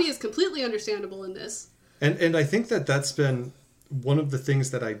 Yeah, Dobby is completely understandable in this. And I think that's been one of the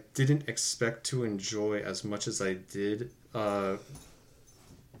things that I didn't expect to enjoy as much as I did.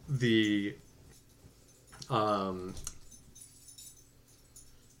 The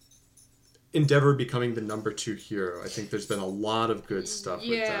Endeavor becoming the number 2 hero. I think there's been a lot of good stuff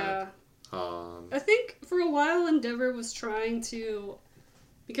with that. I think for a while Endeavor was trying to,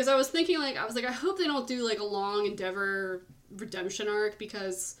 because I was thinking I hope they don't do a long Endeavor redemption arc,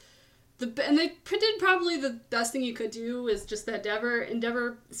 because and they did probably the best thing you could do is just that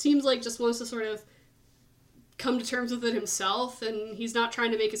Endeavor seems just wants to sort of come to terms with it himself, and he's not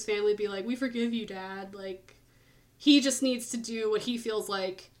trying to make his family be like, we forgive you, Dad. Like, he just needs to do what he feels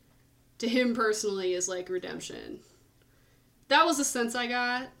like, to him personally, is, like, redemption. That was the sense I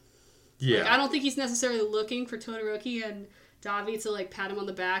got. Yeah. Like, I don't think he's necessarily looking for Todoroki and Davi to, like, pat him on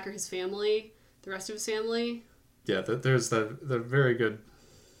the back, or his family, the rest of his family. Yeah, there's the very good,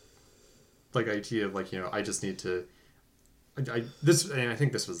 like, idea of, like, you know, I just need to... and I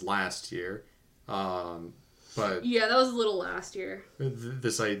think this was last year, but... Yeah, that was a little last year.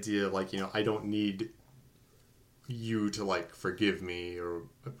 This idea of, like, you know, I don't need you to, like, forgive me or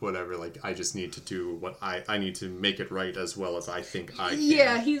whatever. Like, I just need to do what I need to make it right as well as I think I can.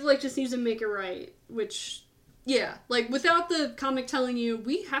 Yeah, he, like, just needs to make it right, which... Yeah, like, without the comic telling you,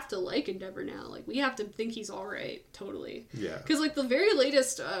 we have to like Endeavor now. Like, we have to think he's alright, totally. Yeah. Because, like, the very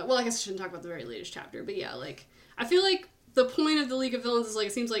latest... well, I guess I shouldn't talk about the very latest chapter, but yeah, like, I feel like the point of the League of Villains is, like,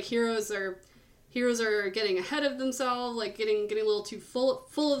 it seems like heroes are getting ahead of themselves, like, getting a little too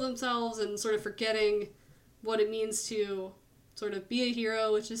full of themselves, and sort of forgetting what it means to sort of be a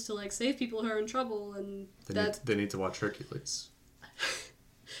hero, which is to, like, save people who are in trouble, and they need to watch Hercules.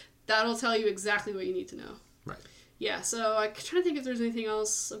 That'll tell you exactly what you need to know. Right. Yeah, so I'm trying to think if there's anything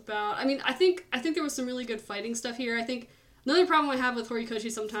else about... I mean, I think there was some really good fighting stuff here. I think another problem I have with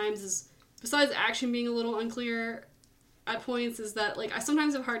Horikoshi sometimes is, besides action being a little unclear at points, is that, like, I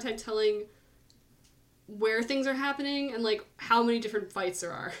sometimes have a hard time telling where things are happening and, like, how many different fights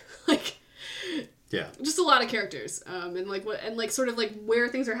there are. Like, yeah, just a lot of characters, and, like, what, and, like, sort of, like, where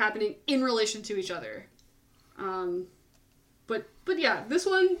things are happening in relation to each other. But yeah, this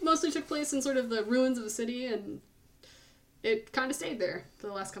one mostly took place in sort of the ruins of a city, and it kind of stayed there for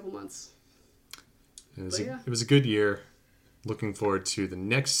the last couple months. It was a good year. Looking forward to the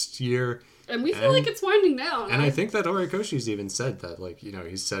next year. And we feel like it's winding down. And I think that Horikoshi's even said that, like, you know,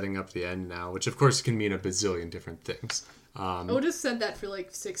 he's setting up the end now, which of course can mean a bazillion different things. Otis said that for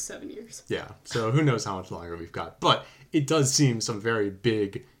like 6-7 years. Yeah, so who knows how much longer we've got. But it does seem some very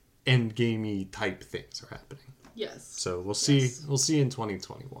big endgamey type things are happening. Yes. So we'll see. Yes. We'll see in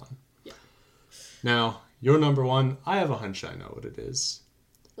 2021. Yeah. Now, your number one, I have a hunch I know what it is.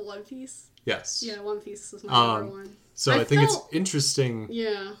 One Piece? Yes. Yeah, One Piece is my number one. So I think it's interesting.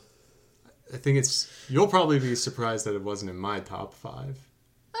 Yeah. I think you'll probably be surprised that it wasn't in my top 5.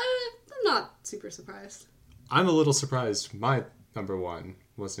 I'm not super surprised. I'm a little surprised my number one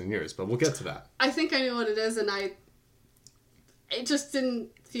wasn't in yours, but we'll get to that. I think I know what it is, and it just didn't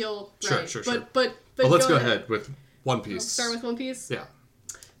feel right. Sure. But let's go ahead with One Piece. Let's start with One Piece? Yeah.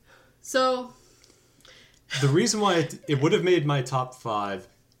 So... The reason why it would have made my top 5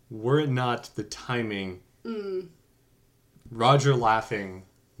 were it not the timing. Roger laughing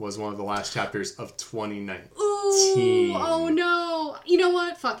was one of the last chapters of 2019. Ooh, oh no. You know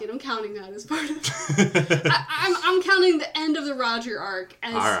what? Fuck it. I'm counting that as part of it. I'm counting the end of the Roger arc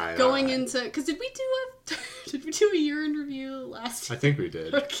as going into... Because did we do a year in review last year? I think we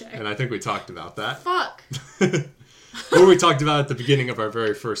did. Okay. And I think we talked about that. Fuck. Or we talked about at the beginning of our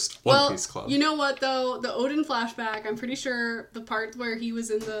very first One Piece club. You know what, though? The Oden flashback, I'm pretty sure the part where he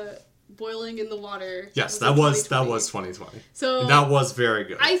was in the... boiling in the water. Yes, that was 2020. So and that was very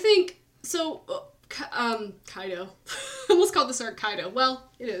good. I think so. Kaido, I almost called this arc Kaido.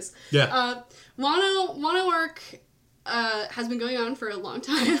 Well, it is. Yeah. Wano arc has been going on for a long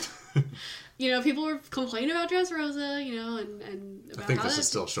time. You know, people were complaining about Dressrosa. You know, and about I think this is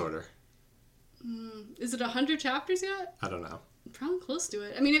still shorter. Is it 100 chapters yet? I don't know. Probably close to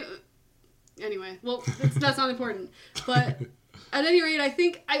it. I mean, anyway. Well, that's not important, but. At any rate, I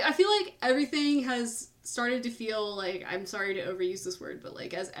feel like everything has started to feel like, I'm sorry to overuse this word, but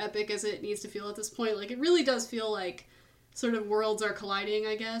like as epic as it needs to feel at this point. Like it really does feel like sort of worlds are colliding,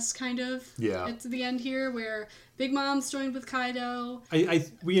 I guess, kind of. Yeah. At the end here where Big Mom's joined with Kaido.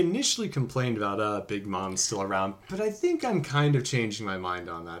 We initially complained about Big Mom still around, but I think I'm kind of changing my mind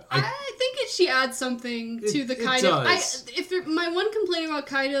on that. I think she adds something to the Kaido. It does. My one complaint about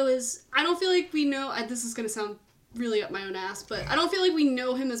Kaido is I don't feel like we know, this is going to sound really up my own ass, but I don't feel like we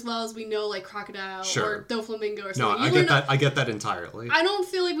know him as well as we know like Crocodile or Doflamingo or something. No, I get that entirely. I don't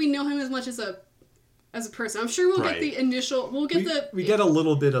feel like we know him as much as a person. I'm sure we'll get the initial. We get a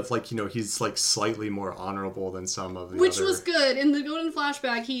little bit of like, you know, he's like slightly more honorable than some of the which was good in the Oden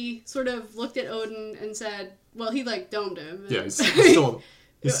flashback. He sort of looked at Oden and said, "Well, he like domed him." Yeah, he's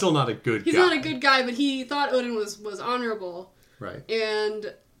still not a good guy. He's not a good guy, but he thought Oden was honorable. Right.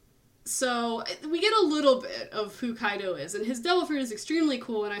 And so we get a little bit of who Kaido is, and his Devil Fruit is extremely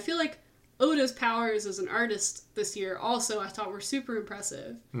cool, and I feel like Oda's powers as an artist this year also I thought were super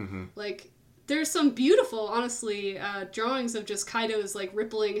impressive. Mm-hmm. Like, there's some beautiful, honestly, drawings of just Kaido's, like,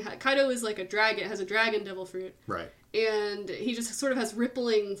 rippling... Kaido is, like, a dragon, has a dragon devil fruit. Right. And he just sort of has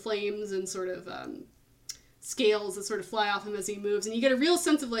rippling flames and sort of scales that sort of fly off him as he moves. And you get a real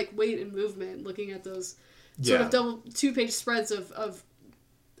sense of, like, weight and movement looking at those sort of double 2-page spreads of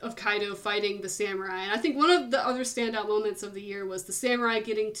Kaido fighting the samurai. And I think one of the other standout moments of the year was the samurai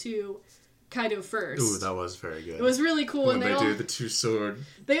getting to Kaido first. Ooh, that was very good. It was really cool. When they do the 2-sword.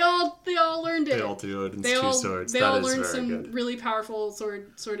 They all learned it. They all do it in 2 swords. They all learned some really powerful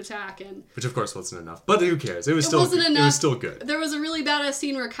sword attack, and which of course wasn't enough. But who cares? It was still good. There was a really badass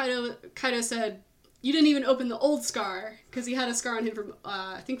scene where Kaido said, "You didn't even open the old scar," because he had a scar on him from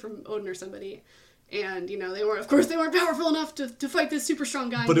I think from Odin or somebody. And they weren't powerful enough to fight this super strong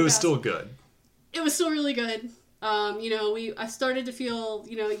guy. But it was still good. It was still really good. I started to feel,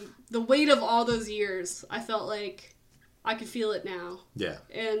 the weight of all those years. I felt like I could feel it now. Yeah.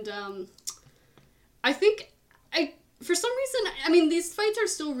 And I think for some reason, these fights are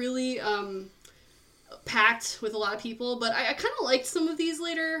still really packed with a lot of people, but I kind of liked some of these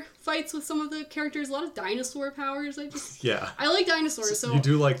later fights with some of the characters. A lot of dinosaur powers. I like dinosaurs. So you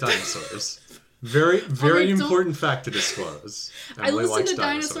do like dinosaurs. Very important fact to disclose. I listen to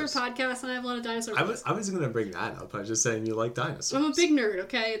dinosaur podcasts, and I have a lot of dinosaur podcasts. I was going to bring that up. I was just saying you like dinosaurs. I'm a big nerd,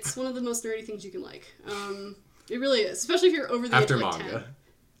 okay? It's one of the most nerdy things you can like. It really is, especially if you're over the age of like 10.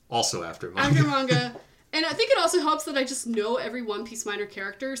 Also after manga. After manga. And I think it also helps that I just know every One Piece minor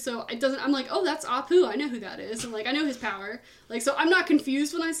character, so it doesn't... I'm like, oh, that's Apu, I know who that is, and, like, I know his power. Like, so I'm not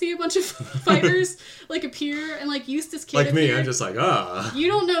confused when I see a bunch of fighters, like, appear, and, like, Eustace Kid like me, I'm just like, You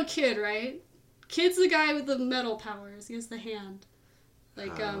don't know Kid, right? Kid's the guy with the metal powers. He has the hand.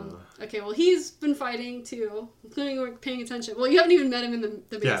 Like, okay, well, he's been fighting, too. Including paying attention. Well, you haven't even met him in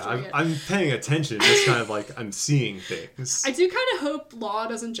the main story yet. I'm paying attention. Just kind of like, I'm seeing things. I do kind of hope Law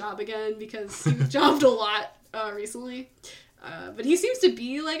doesn't job again, because he jobbed a lot recently. But he seems to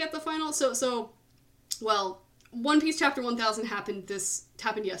be, like, at the final. Well, One Piece Chapter 1000 happened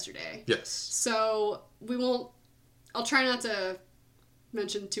yesterday. Yes. So, I'll try not to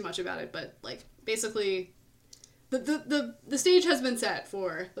mention too much about it, but, like, basically, the stage has been set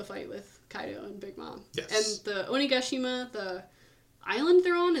for the fight with Kaido and Big Mom. Yes. And the Onigashima, the island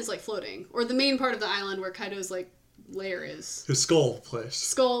they're on, is, like, floating. Or the main part of the island where Kaido's, like, lair is. His skull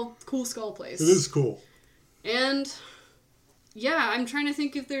place. Cool skull place. It is cool. And, yeah, I'm trying to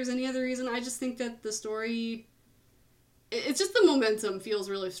think if there's any other reason. I just think that the story... It's just the momentum feels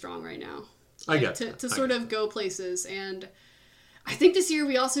really strong right now. Like, I get it. To sort of go places, and... I think this year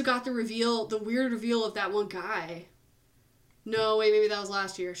we also got the weird reveal of that one guy. No, wait, maybe that was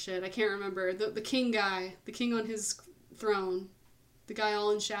last year. Shit, I can't remember. The king guy. The king on his throne. The guy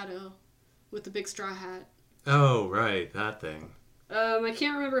all in shadow with the big straw hat. Oh, right, that thing. I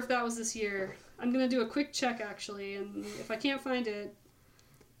can't remember if that was this year. I'm going to do a quick check, actually, and if I can't find it,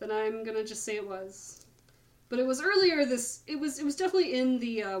 then I'm going to just say it was. But it was earlier it was definitely in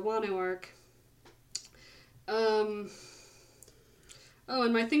the Wano arc. Oh,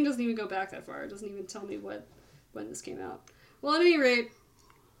 and my thing doesn't even go back that far. It doesn't even tell me when this came out. Well, at any rate...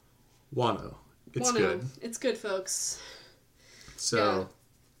 Wano. It's good. It's good, folks. So,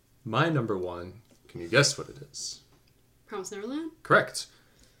 my number one, can you guess what it is? Promised Neverland? Correct.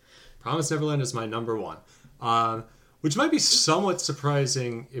 Promised Neverland is my number one. Which might be somewhat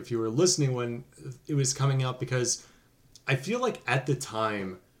surprising if you were listening when it was coming out, because I feel like at the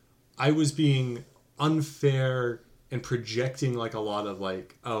time, I was being unfair and projecting like a lot of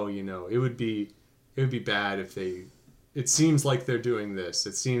like, oh, it would be bad if it seems like they're doing this,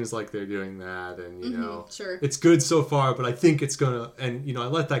 it seems like they're doing that, and sure. It's good so far, but I think it's gonna, and I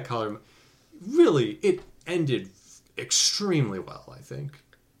let that color. Really, it ended extremely well. I think.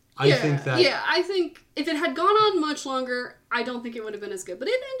 I think if it had gone on much longer, I don't think it would have been as good, but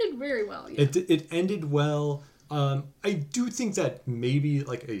it ended very well. Yeah. It ended well. I do think that maybe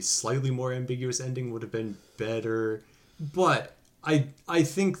like a slightly more ambiguous ending would have been better, but I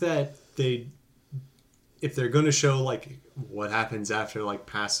think that if they're going to show like what happens after like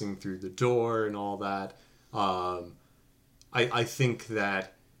passing through the door and all that, I think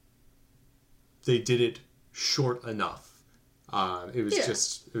that they did it short enough. It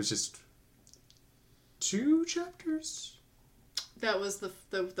was just 2 chapters. That was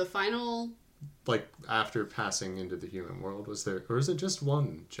the final. Like, after passing into the human world, was there... Or is it just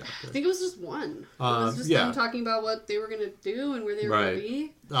 1 chapter? I think it was just 1. It was just them talking about what they were going to do and where they were going to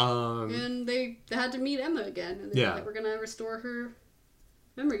be. And they had to meet Emma again. And they were like, we're going to restore her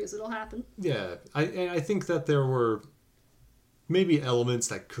memories. It'll happen. Yeah. I think that there were maybe elements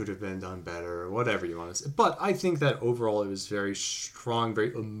that could have been done better, or whatever you want to say. But I think that overall it was very strong,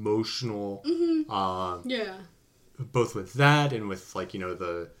 very emotional. Yeah. Both with that and with, like, you know,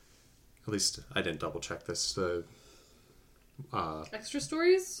 at least I didn't double check this, the extra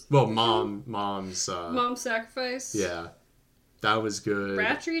stories? Well, mom's mom's sacrifice. Yeah. That was good.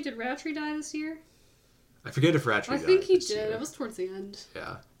 Rattray, did Rattray die this year? I forget if Rattray died. I think he did. Year. It was towards the end.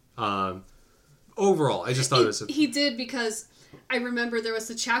 Yeah. Overall, I just thought it was... He did, because I remember there was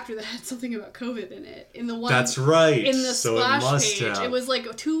a chapter that had something about COVID in it. In the one... That's right. In the splash page. Have. It was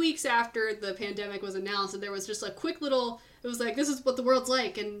like 2 weeks after the pandemic was announced, and there was just a quick little... It was like, this is what the world's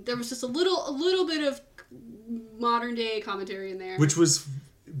like, and there was just a little bit of modern day commentary in there. Which was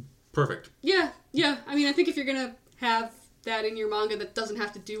perfect. Yeah. I mean, I think if you're going to have that in your manga that doesn't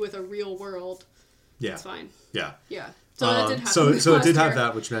have to do with a real world... Yeah. It's fine. Yeah. Yeah. So that did happen. So it did have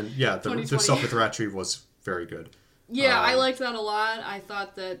that, which meant, the stuff with Rattray was very good. Yeah, I liked that a lot. I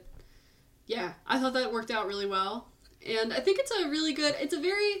thought that worked out really well. And I think it's a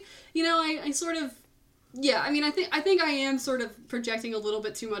very, you know, I sort of, yeah, I mean, I think I am sort of projecting a little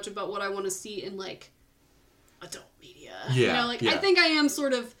bit too much about what I want to see in, like, adult media. Yeah. You know, like, I think I am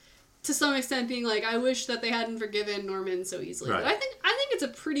sort of, to some extent, being like, I wish that they hadn't forgiven Norman so easily. Right. But I think it's a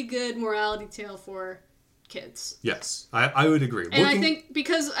pretty good morality tale for kids. Yes, I would agree. And I think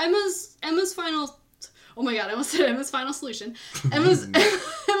because Emma's final... Oh my god, I almost said Emma's final solution. Emma's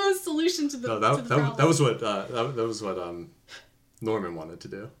solution to the problem. That was what Norman wanted to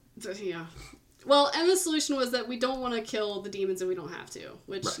do. Yeah. Well, Emma's solution was that we don't want to kill the demons and we don't have to.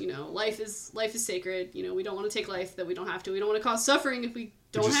 Which, right. You know, life is sacred. You know, we don't want to take life that we don't have to. We don't want to cause suffering if we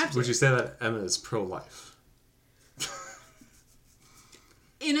don't have to. Would you say that Emma is pro-life?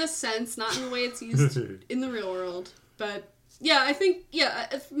 In a sense, not in the way it's used in the real world. But, yeah, I think,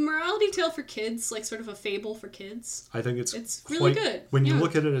 a morality tale for kids, like sort of a fable for kids. I think it's really good. When you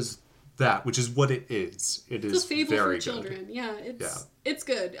look at it as that, which is what it is. It's a fable very for children. Good. Yeah, it's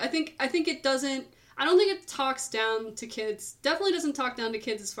good. I think it doesn't... I don't think it talks down to kids. Definitely doesn't talk down to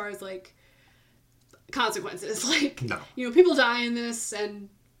kids as far as, like, consequences. Like, no. You know, people die in this, and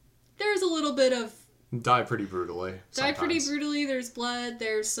there's a little bit of... Die pretty brutally. There's blood.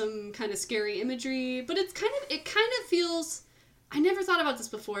 There's some kind of scary imagery, but it kind of feels. I never thought about this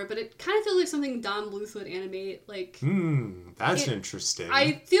before, but it kind of feels like something Don Bluth would animate. Like, that's interesting.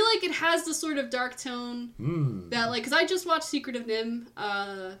 I feel like it has the sort of dark tone that, like, because I just watched Secret of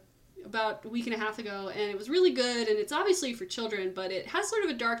NIMH about a week and a half ago, and it was really good, and it's obviously for children, but it has sort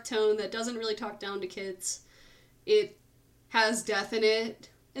of a dark tone that doesn't really talk down to kids. It has death in it.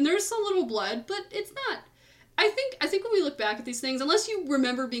 And there's some little blood, but it's not... I think when we look back at these things, unless you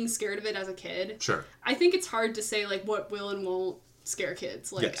remember being scared of it as a kid... Sure. I think it's hard to say, like, what will and won't scare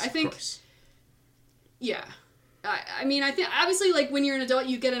kids. Like, yes, I think... Of course. Yeah. I mean, I think, obviously, like, when you're an adult,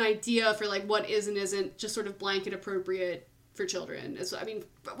 you get an idea for, like, what is and isn't just sort of blanket appropriate for children. I mean,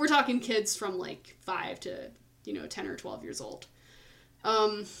 we're talking kids from, like, 5 to, 10 or 12 years old.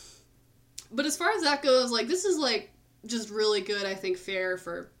 But as far as that goes, like, this is, like... just really good, I think, fair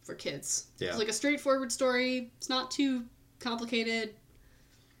for kids. Yeah. It's like a straightforward story. It's not too complicated.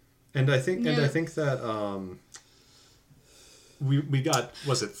 And I think that we got,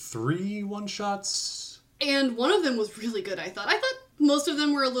 was it 3 one-shots? And one of them was really good, I thought. I thought most of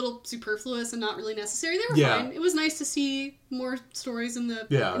them were a little superfluous and not really necessary. They were fine. It was nice to see more stories in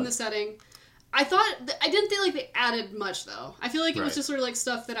the setting. I didn't feel like they added much, though. I feel like it was just sort of like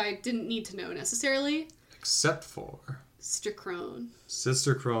stuff that I didn't need to know necessarily. Except for Sister Crone.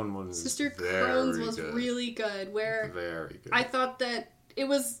 Sister Crone was really good. Where very good. I thought that it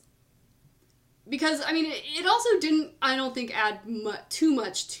was because I mean it also didn't I don't think add too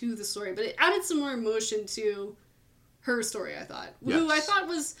much to the story, but it added some more emotion to her story. I thought, who I thought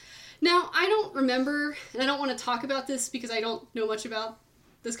was now I don't remember and I don't want to talk about this because I don't know much about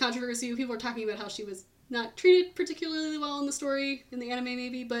this controversy. People are talking about how she was not treated particularly well in the story in the anime,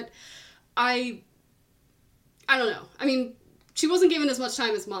 maybe, but I don't know. I mean, she wasn't given as much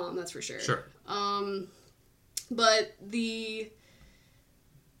time as Mom, that's for sure. Sure. But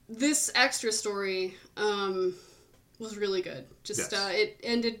this extra story was really good. Just it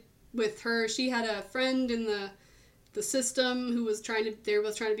ended with her. She had a friend in the system who was they were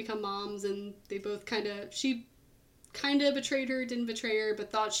both trying to become moms, and she kind of betrayed her, didn't betray her, but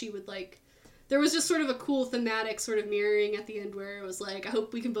thought she would like. There was just sort of a cool thematic sort of mirroring at the end where it was like, I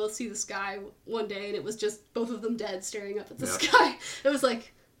hope we can both see the sky one day, and it was just both of them dead staring up at the sky. It was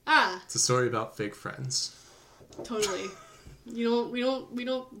like, It's a story about fake friends. Totally. We don't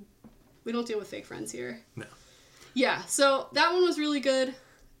deal with fake friends here. No. Yeah, so that one was really good.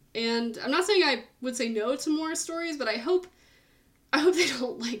 And I'm not saying I would say no to more stories, but I hope I hope they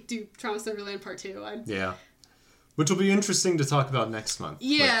don't, like, do Promised Neverland Part 2. Yeah. Which will be interesting to talk about next month.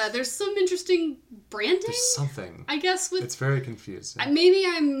 Yeah, there's some interesting branding. There's something. I guess with... It's very confusing. Maybe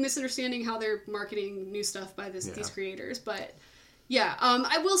I'm misunderstanding how they're marketing new stuff by these creators, but yeah.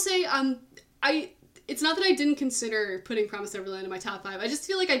 I will say, it's not that I didn't consider putting Promised Neverland in my top 5. I just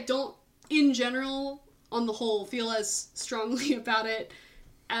feel like I don't, in general, on the whole, feel as strongly about it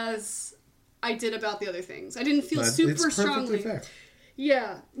as I did about the other things. I didn't feel super strongly. Fair.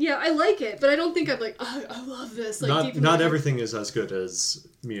 Yeah, I like it, but I don't think I'm like, oh, I love this. Like, not everything is as good as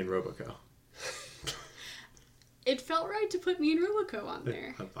Me and Roboco. It felt right to put Me and Roboco on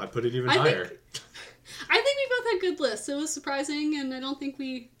there. I put it even higher. I think we both had good lists. It was surprising, and I don't think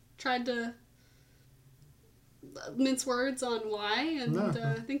we tried to mince words on why, and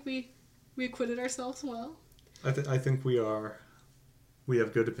I think we acquitted ourselves well. I think we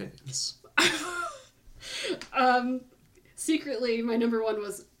have good opinions. Secretly, my number 1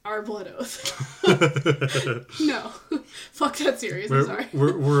 was Our Blood Oath. No. Fuck that series, I'm sorry.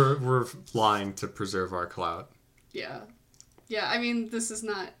 We're lying to preserve our clout. Yeah. Yeah, I mean, this is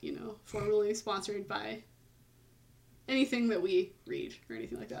not, formally sponsored by anything that we read or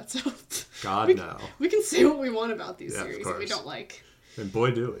anything like that, so... no. We can say what we want about these series that we don't like. And boy,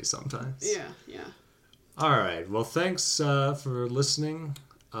 do we sometimes. Yeah. Alright, well, thanks for listening.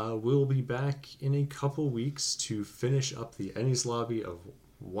 We'll be back in a couple weeks to finish up the Enies Lobby of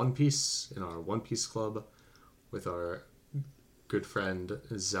One Piece in our One Piece Club with our good friend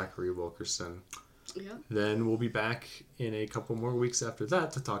Zachary Wilkerson. Yeah. Then we'll be back in a couple more weeks after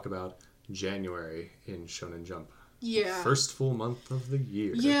that to talk about January in Shonen Jump. Yeah. The first full month of the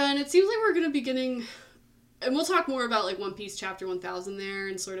year. Yeah, and it seems like we're going to be getting... And we'll talk more about, like, One Piece Chapter 1000 there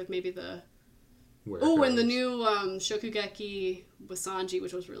and sort of maybe the... and the new Shokugeki with Sanji,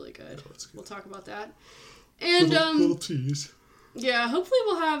 which was really good. Oh, good. We'll talk about that. And little tease. Yeah, hopefully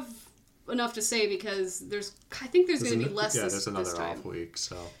we'll have enough to say because I think there's going to be less. Yeah, there's another off week,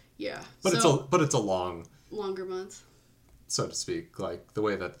 so yeah. But it's a longer month, so to speak. Like the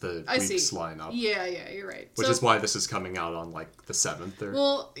way that the weeks line up. Yeah, you're right. Which is why this is coming out on like the 7th.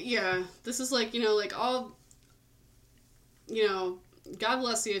 Well, yeah, this is like like all. God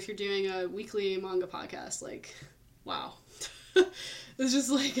bless you if you're doing a weekly manga podcast. Like, wow. It's just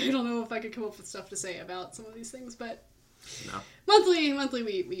like, I don't know if I could come up with stuff to say about some of these things, but no. Monthly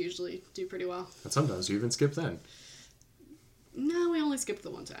we usually do pretty well. And sometimes you even skip then. No, we only skipped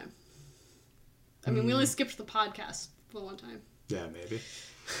the one time. I mean, we only skipped the podcast the one time. Yeah, maybe.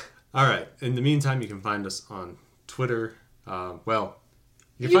 All right. In the meantime, you can find us on Twitter. You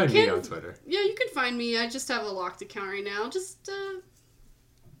can find me on Twitter. Yeah, you can find me. I just have a locked account right now. Just, I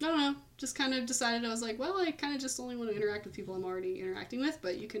don't know. Just kind of decided I was like, well, I kind of just only want to interact with people I'm already interacting with,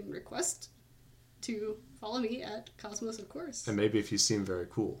 but you can request to follow me at Cosmos, of course. And maybe if you seem very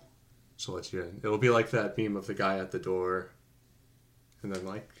cool, she'll let you in. It'll be like that meme of the guy at the door, and then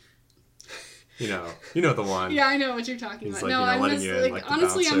like, you know the one. Yeah, I know what you're talking about. Like, no, I'm letting just you in, like,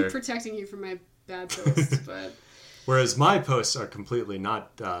 honestly, bouncer. I'm protecting you from my bad posts, but. Whereas my posts are completely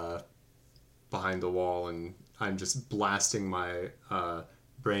not behind the wall, and I'm just blasting my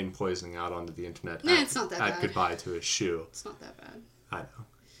brain poisoning out onto the internet. It's not that bad. At goodbye to a shoe. It's not that bad. I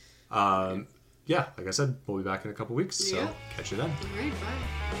know. Yeah, like I said, we'll be back in a couple weeks, so catch you then. All right,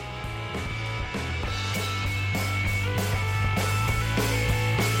 bye.